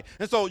 somebody.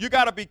 And so you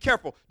got to be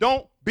careful.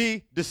 Don't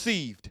be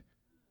deceived.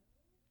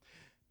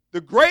 The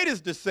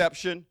greatest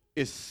deception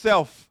is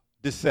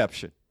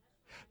self-deception.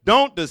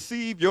 Don't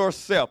deceive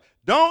yourself.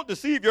 Don't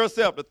deceive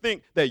yourself to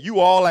think that you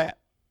all that.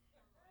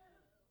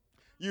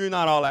 You're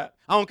not all that.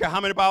 I don't care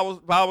how many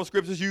Bible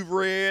scriptures you've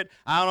read.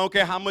 I don't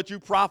care how much you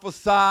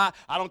prophesy. I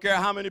don't care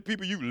how many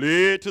people you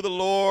led to the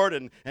Lord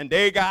and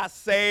they got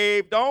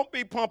saved. Don't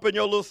be pumping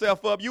your little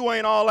self up. You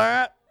ain't all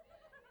that.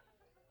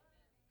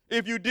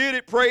 If you did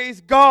it,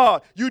 praise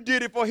God. You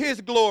did it for his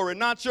glory,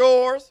 not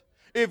yours.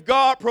 If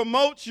God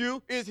promotes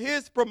you, it's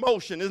his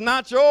promotion. It's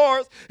not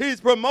yours.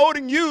 He's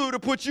promoting you to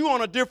put you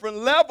on a different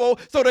level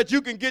so that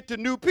you can get to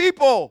new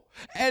people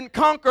and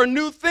conquer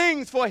new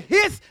things for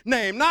his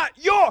name, not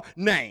your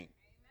name.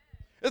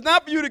 It's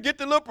not for you to get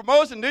the little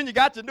promotion, then you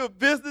got your new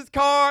business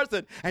cards,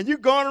 and you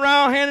going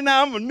around handing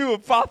out, I'm a new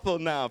apostle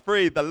now.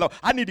 Praise the Lord.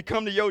 I need to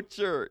come to your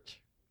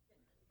church.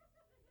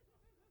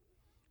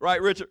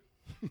 Right, Richard?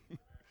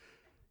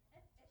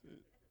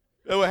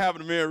 That's what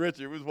happened to me and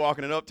Richard. We was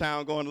walking in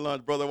Uptown going to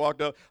lunch. Brother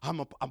walked up.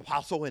 I'm an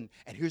apostle, and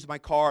here's my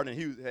card. And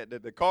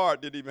the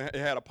card didn't even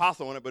had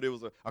apostle on it, but it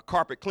was a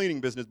carpet cleaning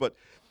business. But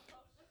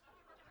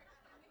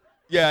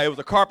yeah, it was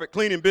a carpet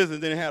cleaning business.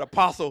 Then it had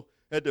apostle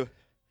at the.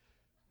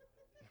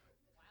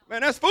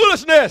 Man, that's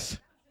foolishness.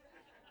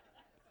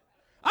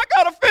 I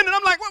got offended.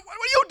 I'm like, what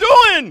are you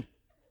doing?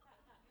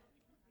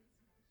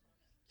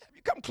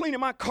 You come cleaning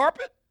my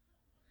carpet?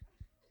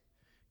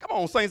 Come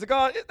on, saints of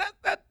God.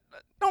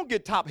 Don't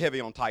get top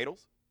heavy on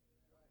titles.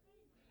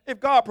 If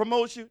God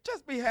promotes you,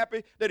 just be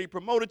happy that he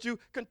promoted you.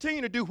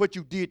 Continue to do what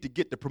you did to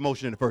get the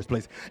promotion in the first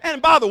place.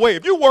 And by the way,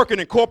 if you're working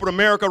in corporate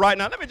America right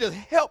now, let me just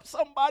help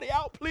somebody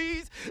out,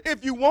 please.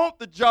 If you want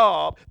the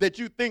job that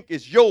you think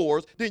is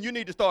yours, then you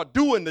need to start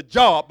doing the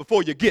job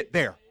before you get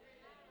there.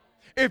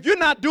 If you're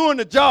not doing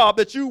the job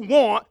that you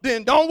want,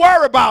 then don't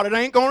worry about it. It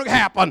ain't going to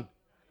happen.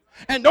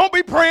 And don't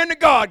be praying to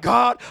God,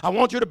 God, I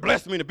want you to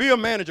bless me to be a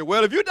manager.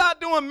 Well, if you're not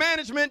doing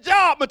management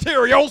job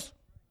materials,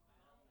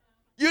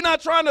 you're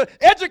not trying to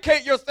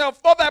educate yourself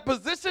for that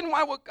position,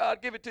 why would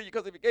God give it to you?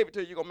 Because if he gave it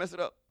to you, you're going to mess it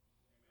up.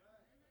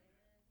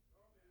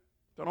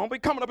 So don't be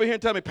coming up in here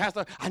and telling me,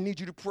 Pastor, I need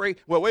you to pray.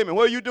 Well, wait a minute,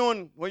 what are you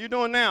doing? What are you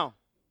doing now?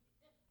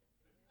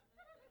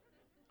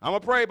 I'm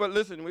going to pray, but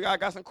listen, I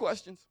got some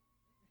questions.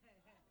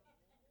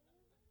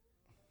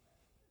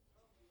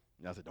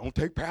 And I said, don't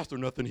take Pastor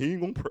nothing. He ain't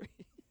going to pray.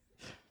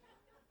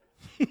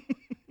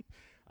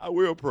 I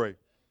will pray.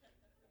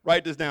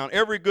 Write this down.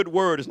 Every good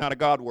word is not a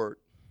God word.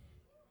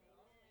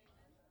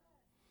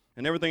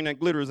 And everything that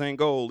glitters ain't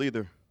gold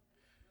either.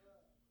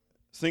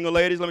 Single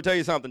ladies, let me tell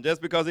you something. Just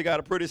because he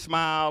got a pretty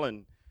smile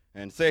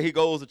and say he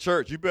goes to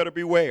church, you better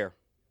beware.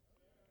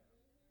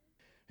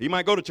 He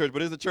might go to church, but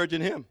there's a church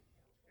in him.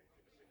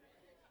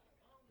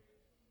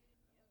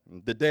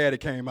 The daddy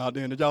came out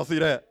there. Did y'all see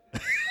that?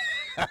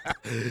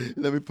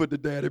 Let me put the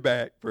daddy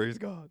back. Praise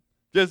God.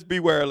 Just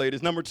beware,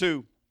 ladies. Number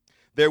 2,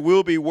 there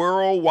will be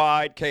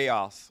worldwide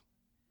chaos.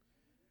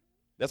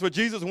 That's what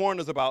Jesus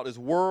warned us about, is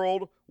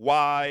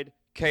worldwide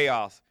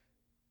chaos.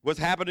 What's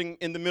happening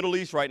in the Middle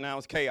East right now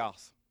is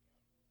chaos.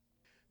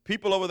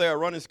 People over there are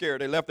running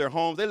scared. They left their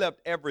homes. They left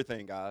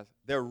everything, guys.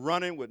 They're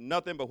running with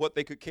nothing but what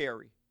they could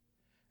carry.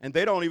 And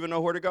they don't even know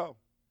where to go.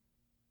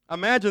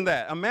 Imagine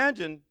that.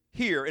 Imagine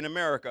here in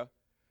America,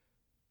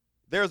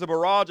 there's a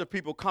barrage of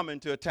people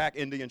coming to attack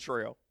Indian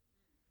Trail.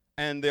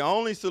 And the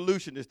only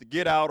solution is to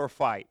get out or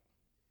fight.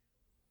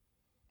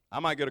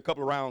 I might get a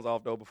couple of rounds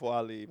off, though, before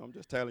I leave. I'm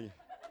just telling you.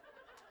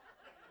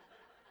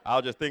 I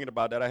was just thinking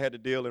about that. I had to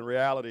deal in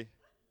reality.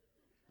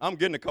 I'm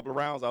getting a couple of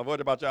rounds off.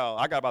 What about y'all?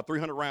 I got about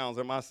 300 rounds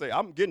in my safe.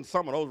 I'm getting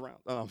some of those rounds.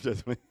 No, I'm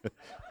just.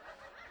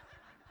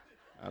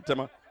 I tell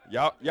my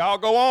y'all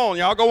go on.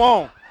 Y'all go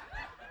on.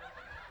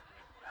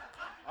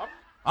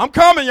 I'm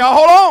coming, y'all.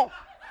 Hold on.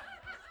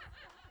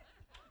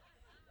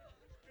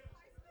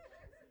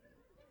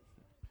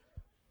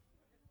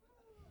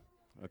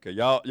 Okay,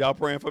 y'all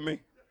praying for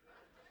me?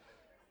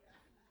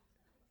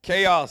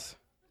 Chaos.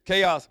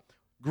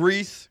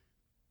 Greece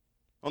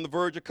on the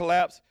verge of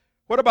collapse.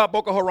 What about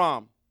Boko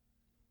Haram?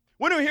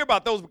 We don't hear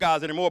about those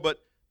guys anymore, but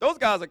those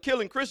guys are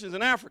killing Christians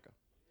in Africa.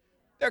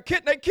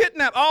 They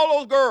kidnapped all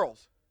those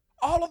girls.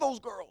 All of those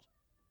girls.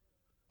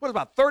 What,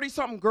 about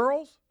 30-something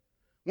girls?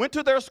 Went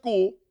to their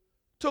school,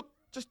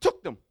 just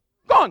took them.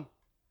 Gone.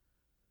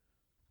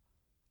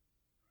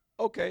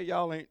 Okay,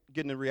 y'all ain't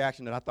getting the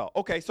reaction that I thought.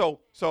 Okay,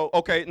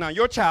 okay, now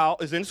your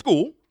child is in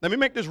school. Let me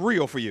make this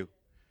real for you.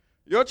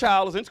 Your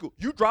child is in school.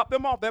 You dropped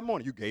them off that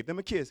morning. You gave them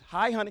a kiss.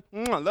 Hi, honey.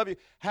 I love you.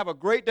 Have a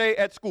great day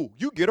at school.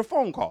 You get a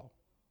phone call.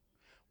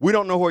 We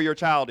don't know where your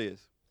child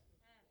is.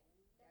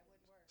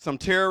 Some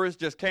terrorists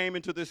just came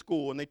into this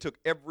school and they took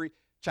every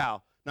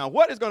child. Now,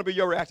 what is going to be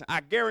your reaction? I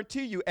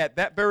guarantee you at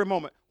that very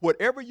moment,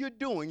 whatever you're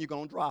doing, you're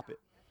going to drop it.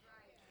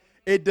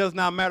 It does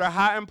not matter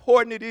how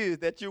important it is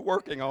that you're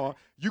working on,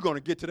 you're going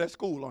to get to that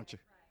school, aren't you?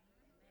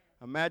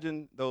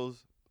 Imagine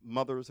those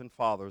mothers and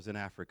fathers in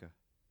Africa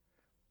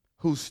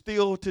who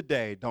still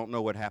today don't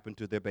know what happened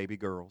to their baby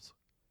girls.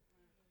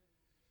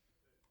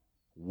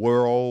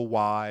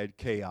 Worldwide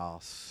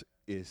chaos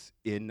is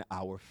in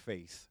our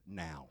face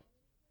now.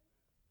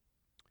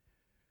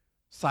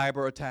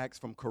 Cyber attacks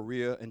from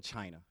Korea and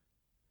China.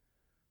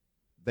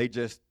 They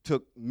just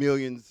took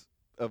millions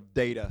of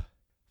data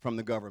from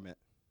the government.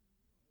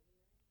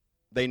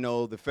 They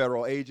know the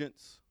federal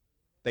agents.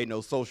 They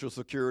know social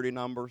security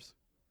numbers.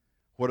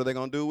 What are they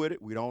going to do with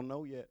it? We don't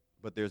know yet,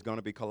 but there's going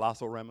to be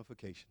colossal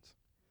ramifications.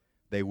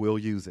 They will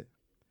use it.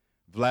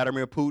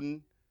 Vladimir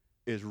Putin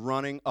is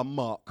running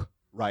amok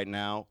right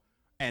now,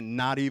 and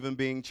not even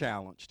being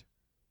challenged.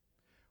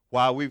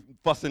 While we're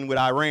fussing with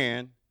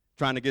Iran,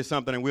 trying to get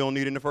something that we don't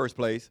need in the first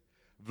place,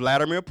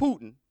 Vladimir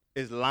Putin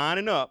is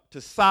lining up to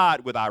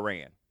side with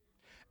Iran.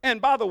 And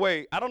by the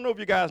way, I don't know if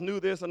you guys knew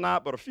this or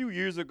not, but a few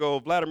years ago,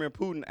 Vladimir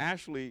Putin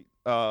actually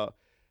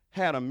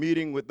had a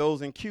meeting with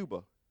those in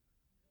Cuba.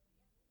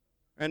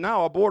 And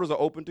now our borders are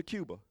open to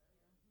Cuba.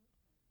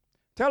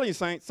 Telling you,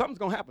 Saints, something's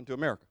going to happen to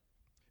America.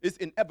 It's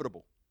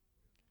inevitable.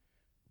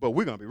 But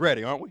we're going to be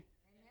ready, aren't we?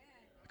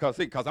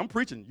 Because I'm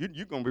preaching.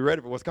 You're going to be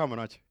ready for what's coming,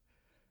 aren't you?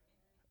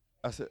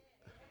 I said,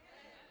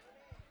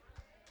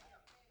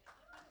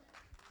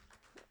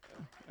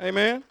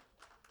 amen.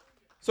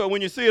 So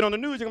when you see it on the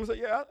news, you're going to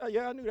say,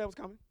 yeah, I knew that was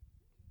coming.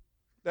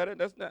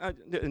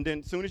 And then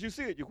as soon as you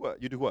see it,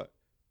 you do what?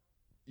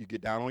 You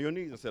get down on your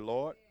knees and say,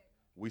 Lord,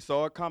 we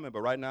saw it coming, but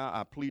right now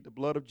I plead the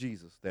blood of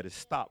Jesus that is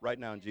stopped right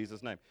now in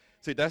Jesus' name.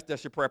 See,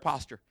 that's your prayer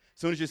posture.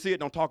 As soon as you see it,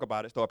 don't talk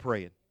about it. Start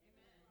praying.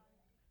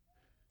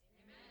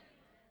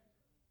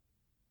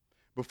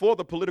 Before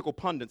the political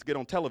pundits get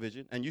on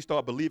television and you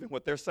start believing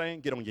what they're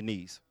saying, get on your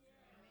knees.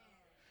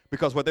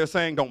 Because what they're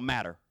saying don't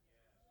matter.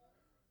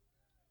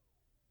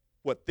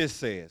 What this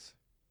says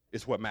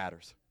is what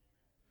matters.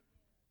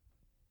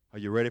 Are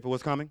you ready for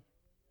what's coming?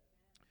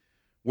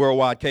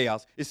 Worldwide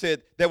chaos. It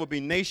said there would be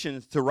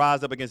nations to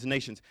rise up against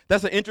nations.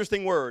 That's an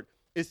interesting word.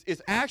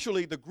 It's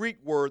actually the Greek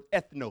word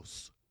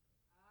ethnos,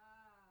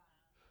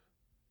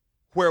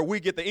 where we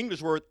get the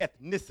English word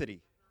ethnicity.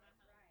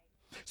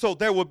 So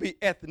there will be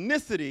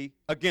ethnicity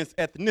against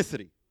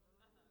ethnicity.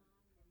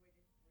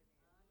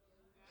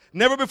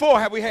 Never before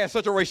have we had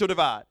such a racial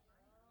divide.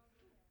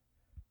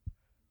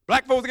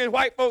 Black folks against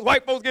white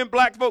folks against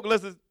black folks,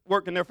 unless it's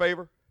work in their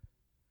favor.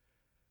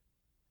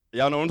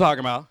 Y'all know what I'm talking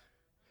about.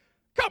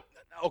 Come,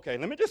 okay,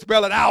 let me just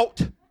spell it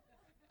out.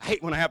 I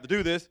hate when I have to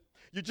do this.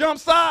 You jump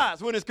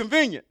sides when it's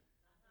convenient.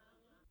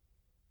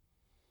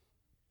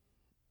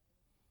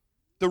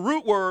 The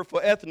root word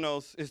for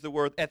ethnos is the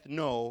word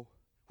ethno,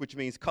 which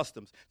means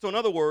customs. So in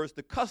other words,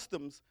 the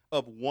customs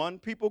of one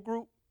people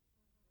group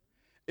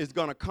is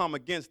going to come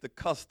against the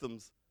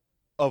customs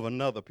of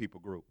another people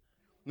group.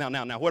 Now,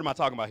 what am I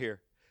talking about here?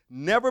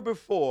 Never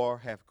before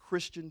have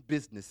Christian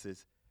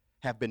businesses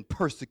have been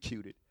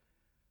persecuted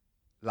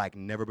like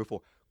never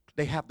before.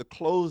 They have to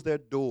close their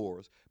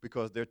doors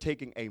because they're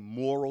taking a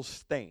moral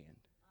stand.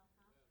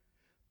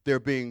 They're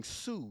being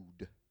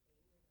sued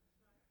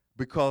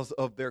because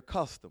of their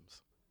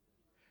customs.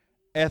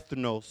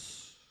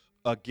 Ethnos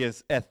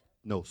against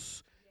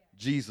ethnos.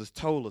 Jesus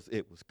told us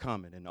it was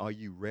coming. And are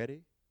you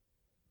ready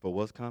for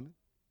what's coming?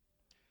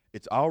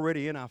 It's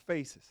already in our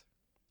faces.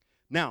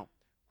 Now,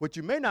 what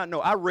you may not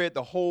know, I read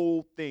the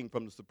whole thing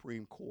from the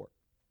Supreme Court.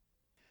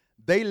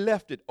 They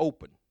left it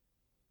open.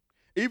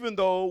 Even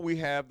though we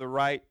have the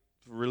right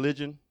to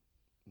religion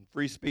and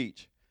free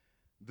speech,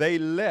 they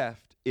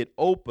left it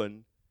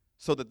open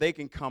so that they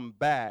can come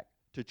back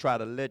to try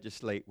to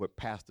legislate what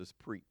pastors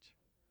preach.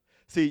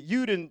 See,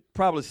 you didn't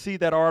probably see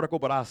that article,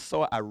 but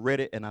I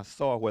read it, and I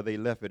saw where they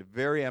left it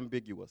very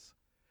ambiguous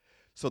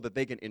so that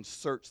they can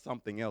insert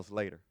something else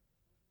later.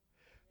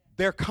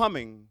 They're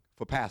coming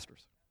for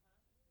pastors.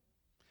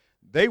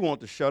 They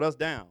want to shut us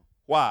down.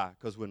 Why?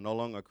 Because we're no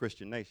longer a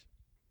Christian nation.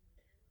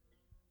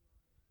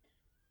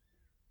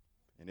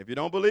 And if you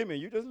don't believe me,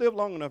 you just live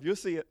long enough, you'll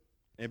see it.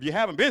 And if you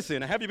haven't been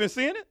seeing it, have you been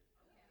seeing it?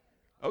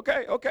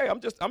 Okay.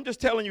 I'm just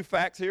telling you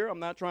facts here. I'm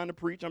not trying to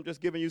preach. I'm just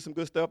giving you some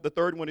good stuff. The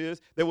third one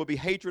is there will be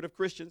hatred of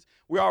Christians.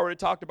 We already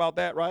talked about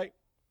that, right?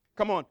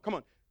 Come on.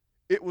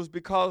 It was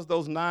because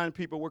those 9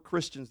 people were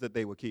Christians that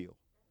they were killed.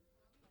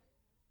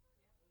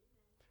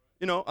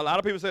 You know, a lot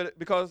of people said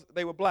because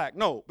they were black.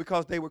 No,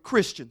 because they were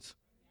Christians.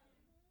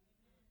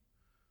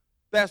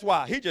 That's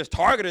why. He just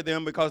targeted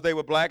them because they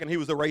were black and he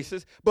was a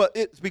racist. But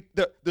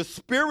the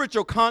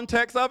spiritual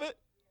context of it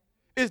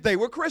is they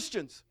were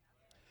Christians.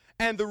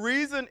 And the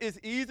reason it's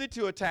easy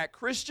to attack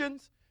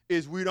Christians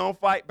is we don't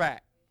fight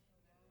back.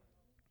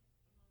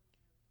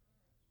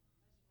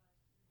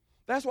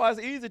 That's why it's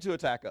easy to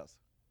attack us.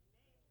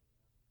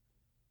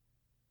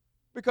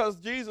 Because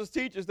Jesus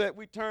teaches that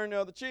we turn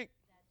the other cheek.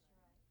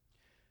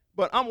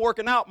 But I'm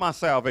working out my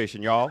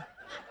salvation, y'all.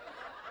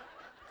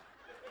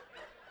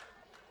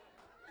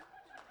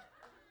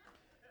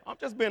 I'm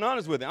just being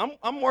honest with you.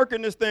 I'm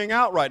working this thing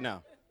out right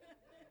now.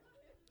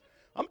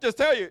 I'm just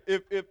telling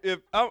you,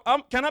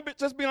 can I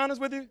just be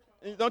honest with you?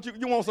 Don't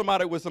you want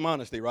somebody with some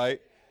honesty, right?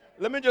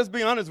 Let me just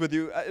be honest with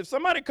you. If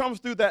somebody comes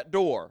through that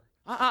door,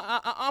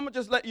 I'm gonna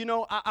just let you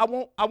know I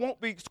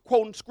won't be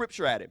quoting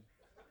scripture at him.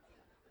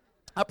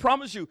 I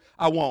promise you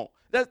I won't.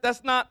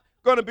 That's not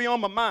going to be on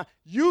my mind.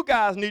 You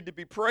guys need to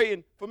be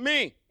praying for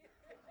me.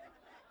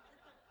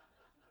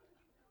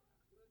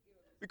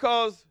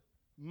 Because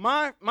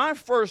my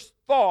first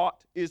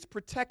thought is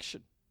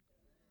protection.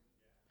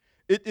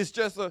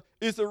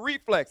 It's a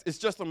reflex. It's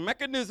just a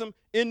mechanism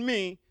in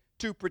me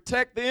to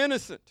protect the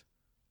innocent.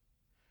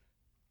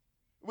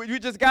 You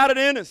just got it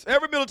in us.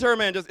 Every military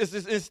man it's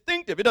just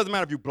instinctive. It doesn't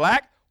matter if you're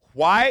black,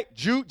 white,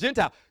 Jew,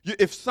 Gentile.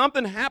 If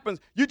something happens,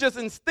 you just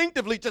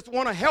instinctively just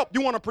want to help.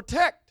 You want to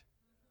protect.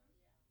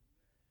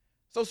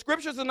 So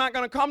scriptures are not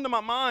going to come to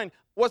my mind.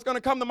 What's going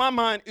to come to my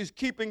mind is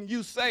keeping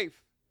you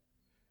safe,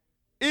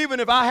 even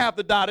if I have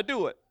to die to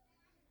do it.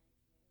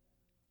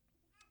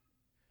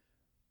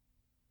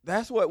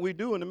 That's what we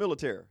do in the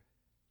military.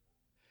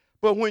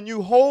 But when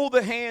you hold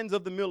the hands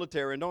of the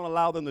military and don't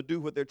allow them to do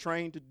what they're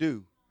trained to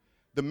do,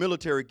 the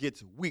military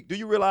gets weak. Do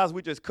you realize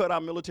we just cut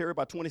our military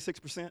by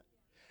 26%?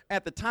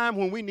 At the time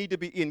when we need to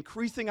be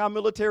increasing our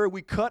military,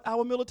 we cut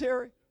our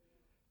military?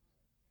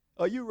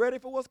 Are you ready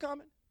for what's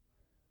coming?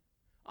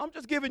 I'm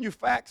just giving you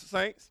facts,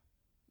 saints.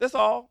 That's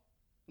all.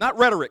 Not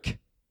rhetoric.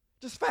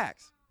 Just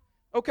facts.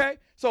 Okay?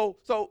 So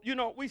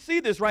we see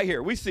this right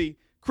here. We see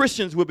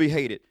Christians will be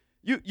hated.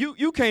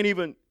 You can't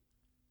even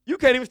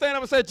stand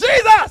up and say,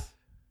 Jesus!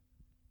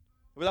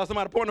 Without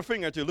somebody pointing a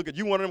finger at you. Look at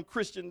you, one of them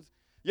Christians.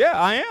 Yeah,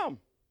 I am.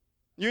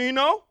 You ain't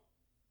know?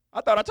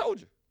 I thought I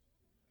told you.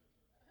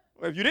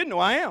 Well, if you didn't know,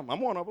 I am.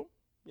 I'm one of them.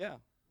 Yeah.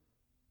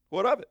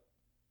 What of it?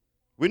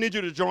 We need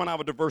you to join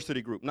our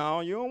diversity group.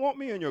 No, you don't want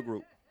me in your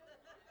group.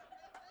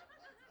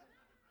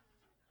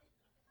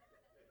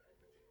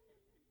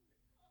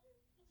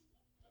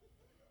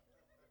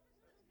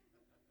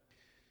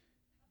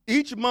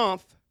 Each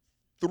month,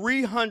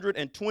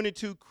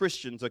 322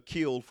 Christians are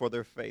killed for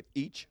their faith.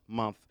 Each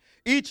month.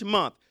 Each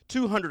month,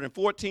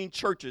 214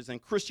 churches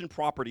and Christian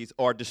properties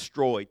are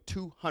destroyed.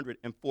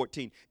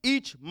 214.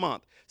 Each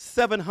month,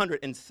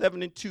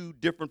 772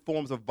 different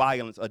forms of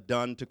violence are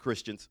done to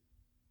Christians.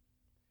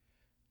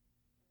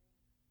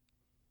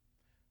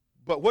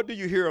 But what do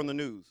you hear on the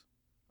news?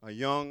 A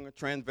young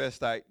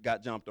transvestite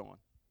got jumped on.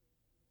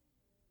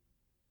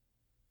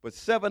 But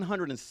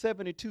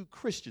 772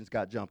 Christians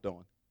got jumped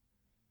on.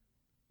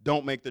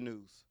 Don't make the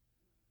news.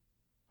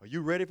 Are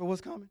you ready for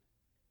what's coming?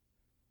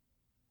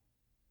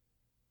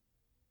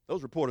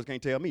 Those reporters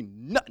can't tell me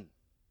nothing.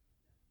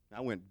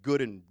 I went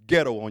good and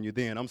ghetto on you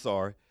then. I'm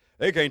sorry.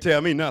 They can't tell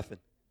me nothing.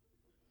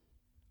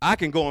 I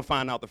can go and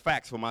find out the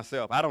facts for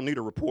myself. I don't need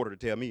a reporter to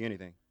tell me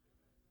anything.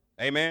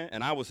 Amen?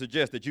 And I would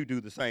suggest that you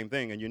do the same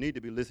thing, and you need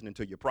to be listening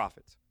to your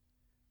prophets.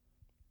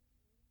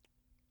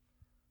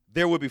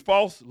 There will be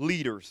false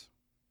leaders.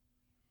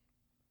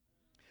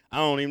 I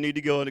don't even need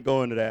to go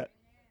into that.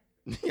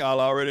 Y'all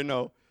already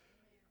know.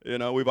 You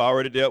know, we've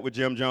already dealt with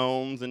Jim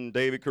Jones and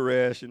David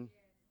Koresh and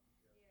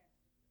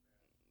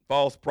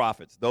false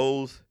prophets.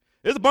 There's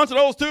a bunch of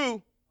those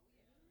too.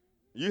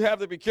 You have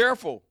to be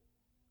careful,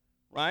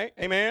 right?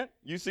 Amen.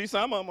 You see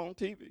some of them on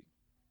TV.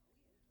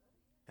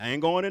 I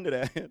ain't going into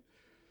that.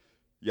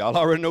 Y'all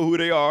already know who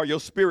they are.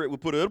 Your spirit will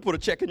put a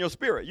check in your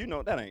spirit. You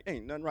know that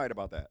ain't nothing right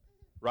about that,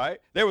 right?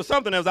 There was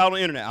something that was out on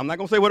the internet. I'm not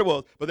gonna say what it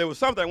was, but there was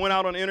something that went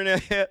out on the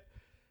internet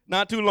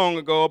not too long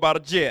ago about a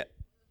jet.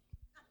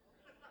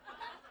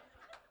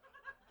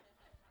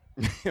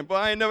 But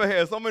I ain't never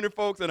had so many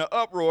folks in an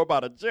uproar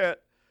about a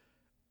jet.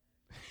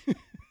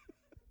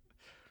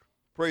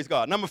 Praise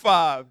God. Number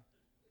 5,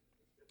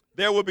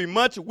 there will be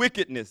much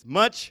wickedness.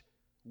 Much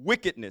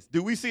wickedness.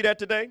 Do we see that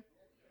today?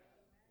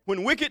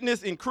 When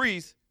wickedness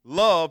increases,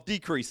 love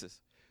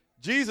decreases.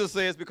 Jesus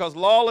says, because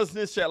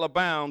lawlessness shall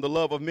abound, the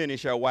love of many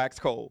shall wax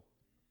cold.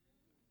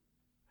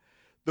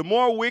 The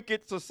more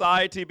wicked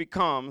society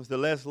becomes, the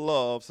less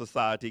love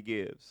society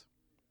gives.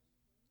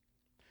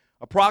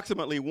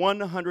 Approximately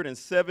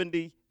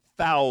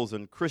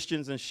 170,000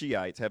 Christians and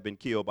Shiites have been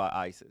killed by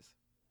ISIS.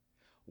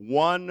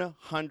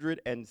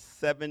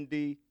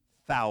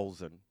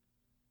 170,000.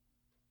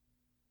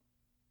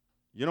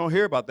 You don't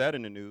hear about that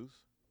in the news.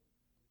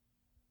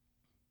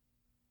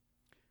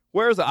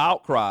 Where's the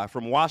outcry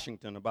from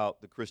Washington about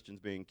the Christians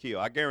being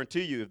killed? I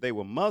guarantee you if they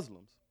were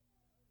Muslims.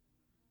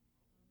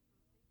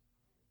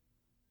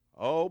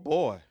 Oh,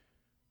 boy.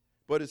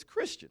 But it's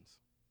Christians.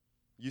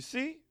 You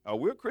see, are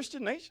we a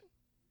Christian nation?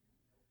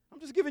 I'm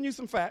just giving you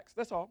some facts.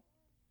 That's all.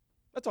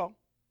 That's all.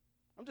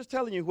 I'm just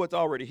telling you what's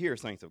already here,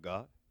 saints of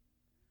God.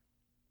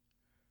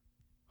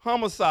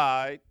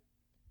 Homicide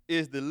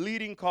is the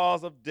leading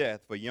cause of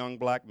death for young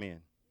black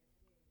men.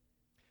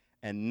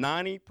 And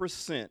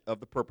 90% of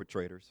the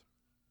perpetrators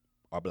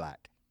are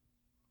black.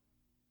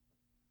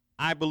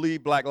 I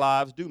believe black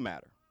lives do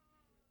matter.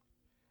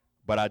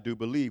 But I do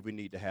believe we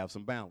need to have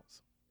some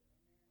balance.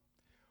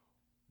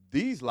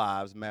 These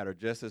lives matter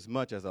just as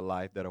much as a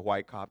life that a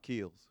white cop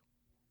kills.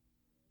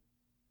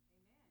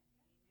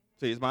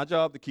 See, it's my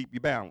job to keep you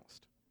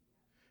balanced.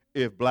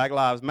 If black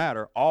lives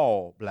matter,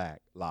 all black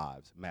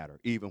lives matter,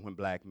 even when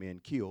black men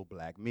kill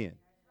black men.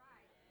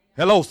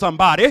 Hello,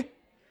 somebody.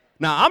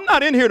 Now, I'm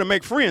not in here to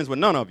make friends with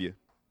none of you.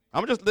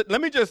 Let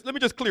me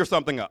just clear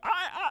something up.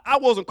 I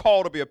wasn't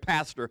called to be a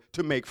pastor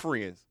to make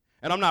friends,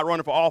 and I'm not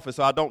running for office,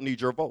 so I don't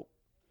need your vote.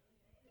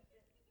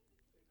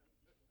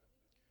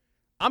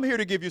 I'm here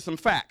to give you some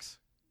facts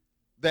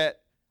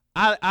that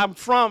I'm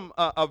from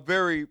a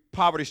very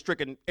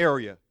poverty-stricken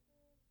area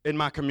in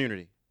my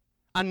community.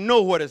 I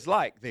know what it's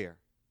like there.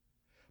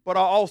 But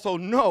I also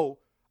know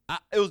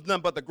it was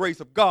nothing but the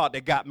grace of God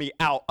that got me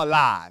out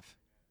alive.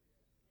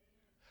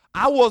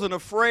 I wasn't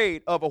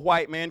afraid of a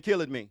white man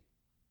killing me.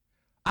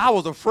 I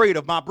was afraid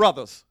of my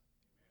brothers.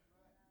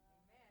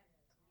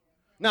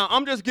 Now,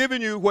 I'm just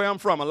giving you where I'm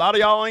from. A lot of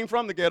y'all ain't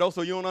from the ghetto,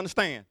 so you don't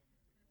understand.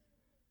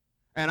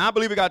 And I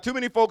believe we got too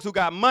many folks who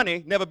got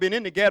money, never been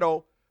in the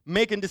ghetto,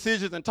 making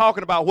decisions and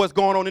talking about what's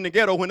going on in the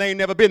ghetto when they ain't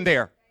never been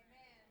there.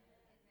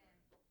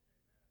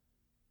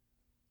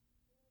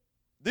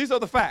 These are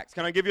the facts.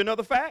 Can I give you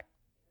another fact?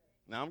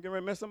 Now I'm getting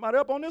ready to mess somebody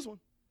up on this one,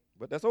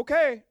 but that's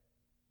okay.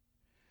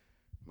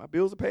 My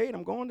bills are paid.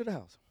 I'm going to the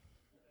house.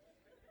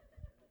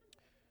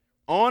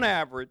 On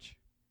average,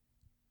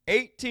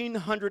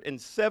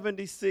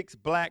 1,876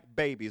 black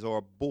babies are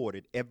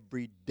aborted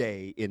every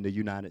day in the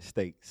United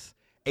States.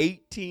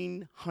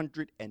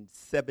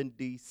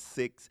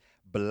 1,876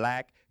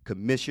 black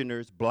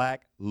commissioners,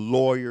 black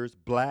lawyers,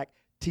 black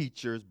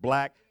teachers,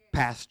 black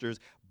pastors,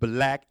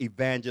 black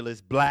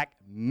evangelists, black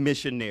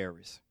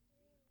missionaries.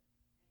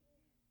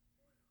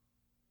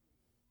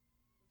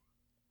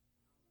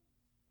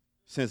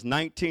 Since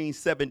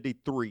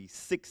 1973,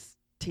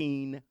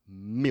 16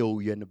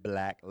 million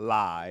black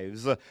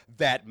lives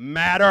that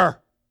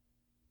matter.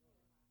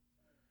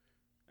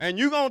 And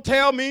you gonna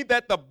tell me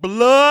that the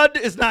blood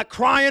is not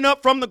crying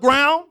up from the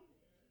ground?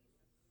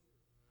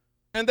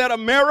 And that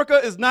America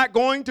is not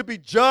going to be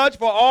judged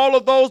for all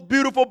of those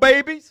beautiful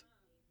babies?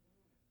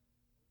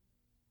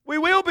 We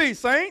will be,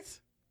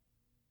 saints.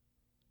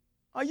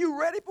 Are you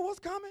ready for what's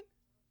coming?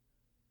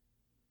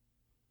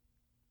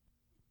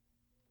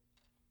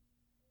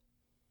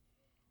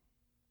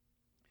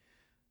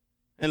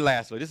 And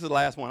lastly, this is the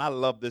last one. I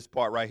love this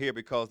part right here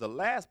because the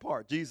last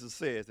part, Jesus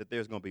says that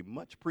there's going to be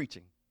much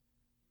preaching.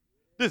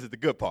 This is the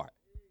good part.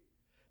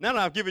 Now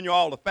that I've given you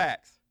all the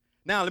facts,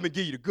 now let me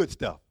give you the good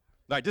stuff.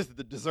 Like this is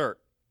the dessert.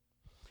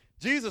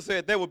 Jesus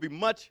said there will be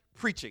much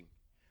preaching,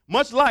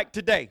 much like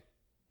today.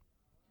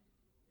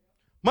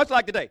 Much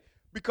like today.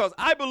 Because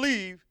I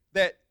believe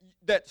that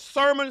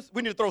sermons,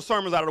 we need to throw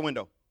sermons out of the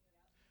window.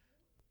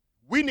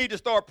 We need to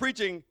start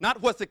preaching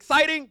not what's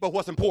exciting, but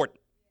what's important.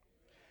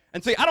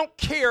 And see, I don't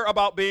care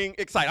about being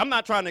excited. I'm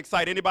not trying to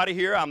excite anybody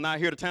here. I'm not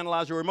here to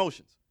tantalize your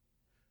emotions.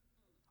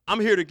 I'm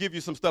here to give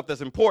you some stuff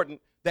that's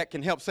important that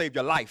can help save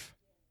your life,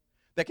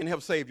 that can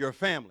help save your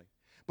family.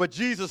 But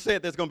Jesus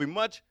said there's going to be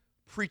much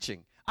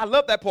preaching. I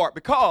love that part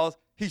because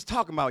he's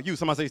talking about you.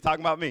 Somebody say he's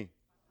talking about me.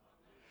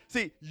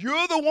 See,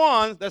 you're the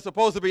ones that's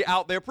supposed to be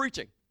out there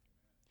preaching.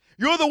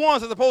 You're the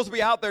ones that's supposed to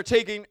be out there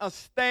taking a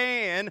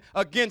stand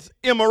against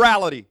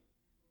immorality.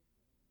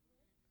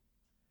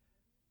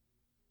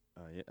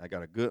 I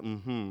got a good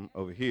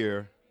over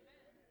here.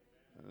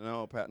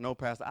 No,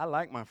 Pastor, I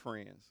like my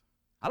friends.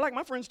 I like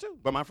my friends too,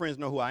 but my friends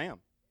know who I am.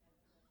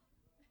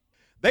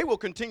 They will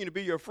continue to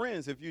be your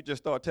friends if you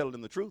just start telling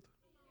them the truth.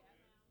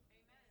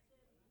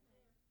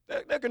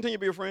 They'll continue to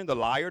be your friend. The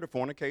liar, the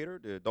fornicator,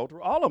 the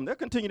adulterer, all of them, they'll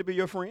continue to be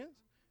your friends.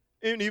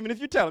 And even if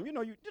you tell them,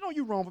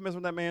 you wrong for messing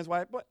with that man's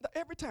wife, but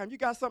every time you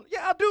got something,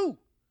 yeah, I do.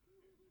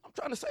 I'm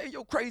trying to save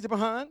your crazy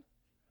behind.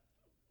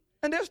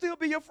 And they'll still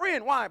be your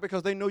friend. Why?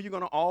 Because they know you're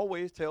going to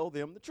always tell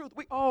them the truth.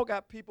 We all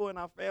got people in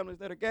our families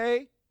that are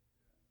gay.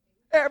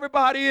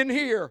 Everybody in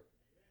here.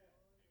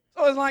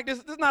 So it's like this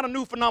is not a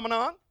new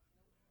phenomenon.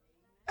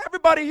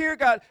 Everybody here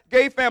got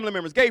gay family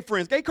members, gay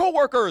friends, gay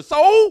co-workers.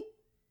 So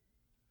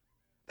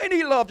they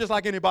need love just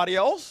like anybody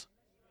else.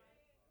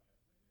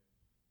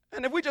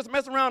 And if we just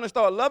mess around and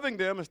start loving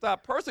them and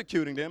stop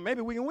persecuting them,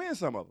 maybe we can win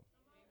some of them.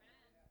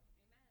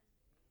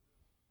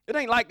 It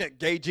ain't like that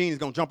gay gene is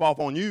going to jump off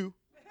on you.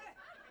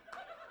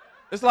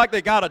 It's like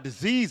they got a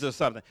disease or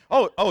something.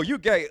 Oh, you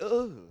gay.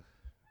 Ugh.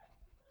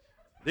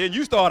 Then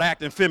you start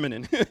acting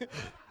feminine.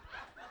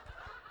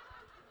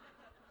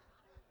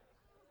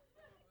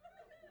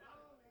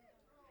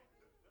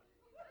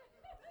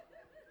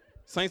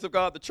 Saints of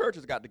God, the church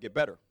has got to get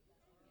better.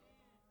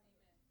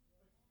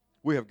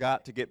 We have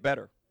got to get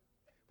better.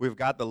 We've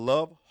got to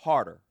love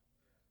harder,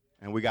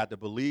 and we got to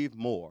believe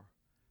more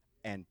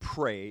and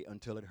pray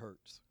until it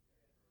hurts.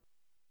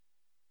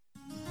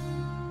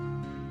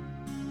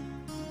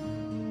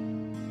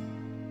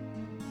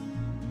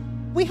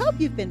 We hope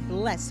you've been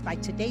blessed by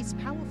today's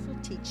powerful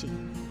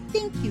teaching.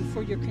 Thank you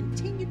for your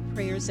continued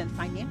prayers and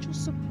financial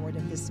support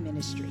of this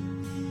ministry.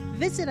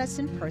 Visit us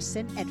in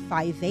person at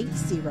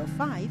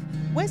 5805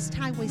 West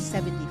Highway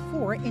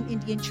 74 in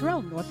Indian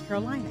Trail, North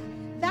Carolina.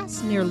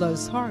 That's near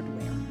Lowe's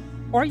Hardware.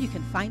 Or you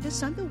can find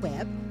us on the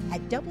web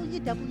at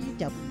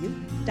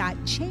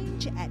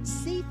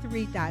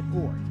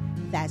www.changeatc3.org.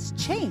 That's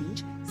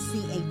change,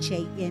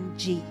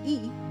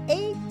 CHANGEATC,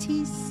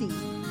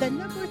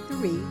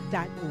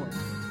 3.org.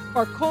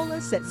 Or call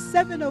us at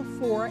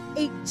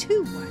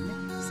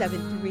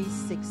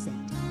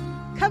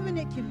 704-821-7368.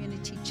 Covenant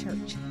Community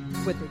Church,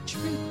 where the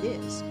truth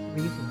is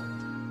revealed.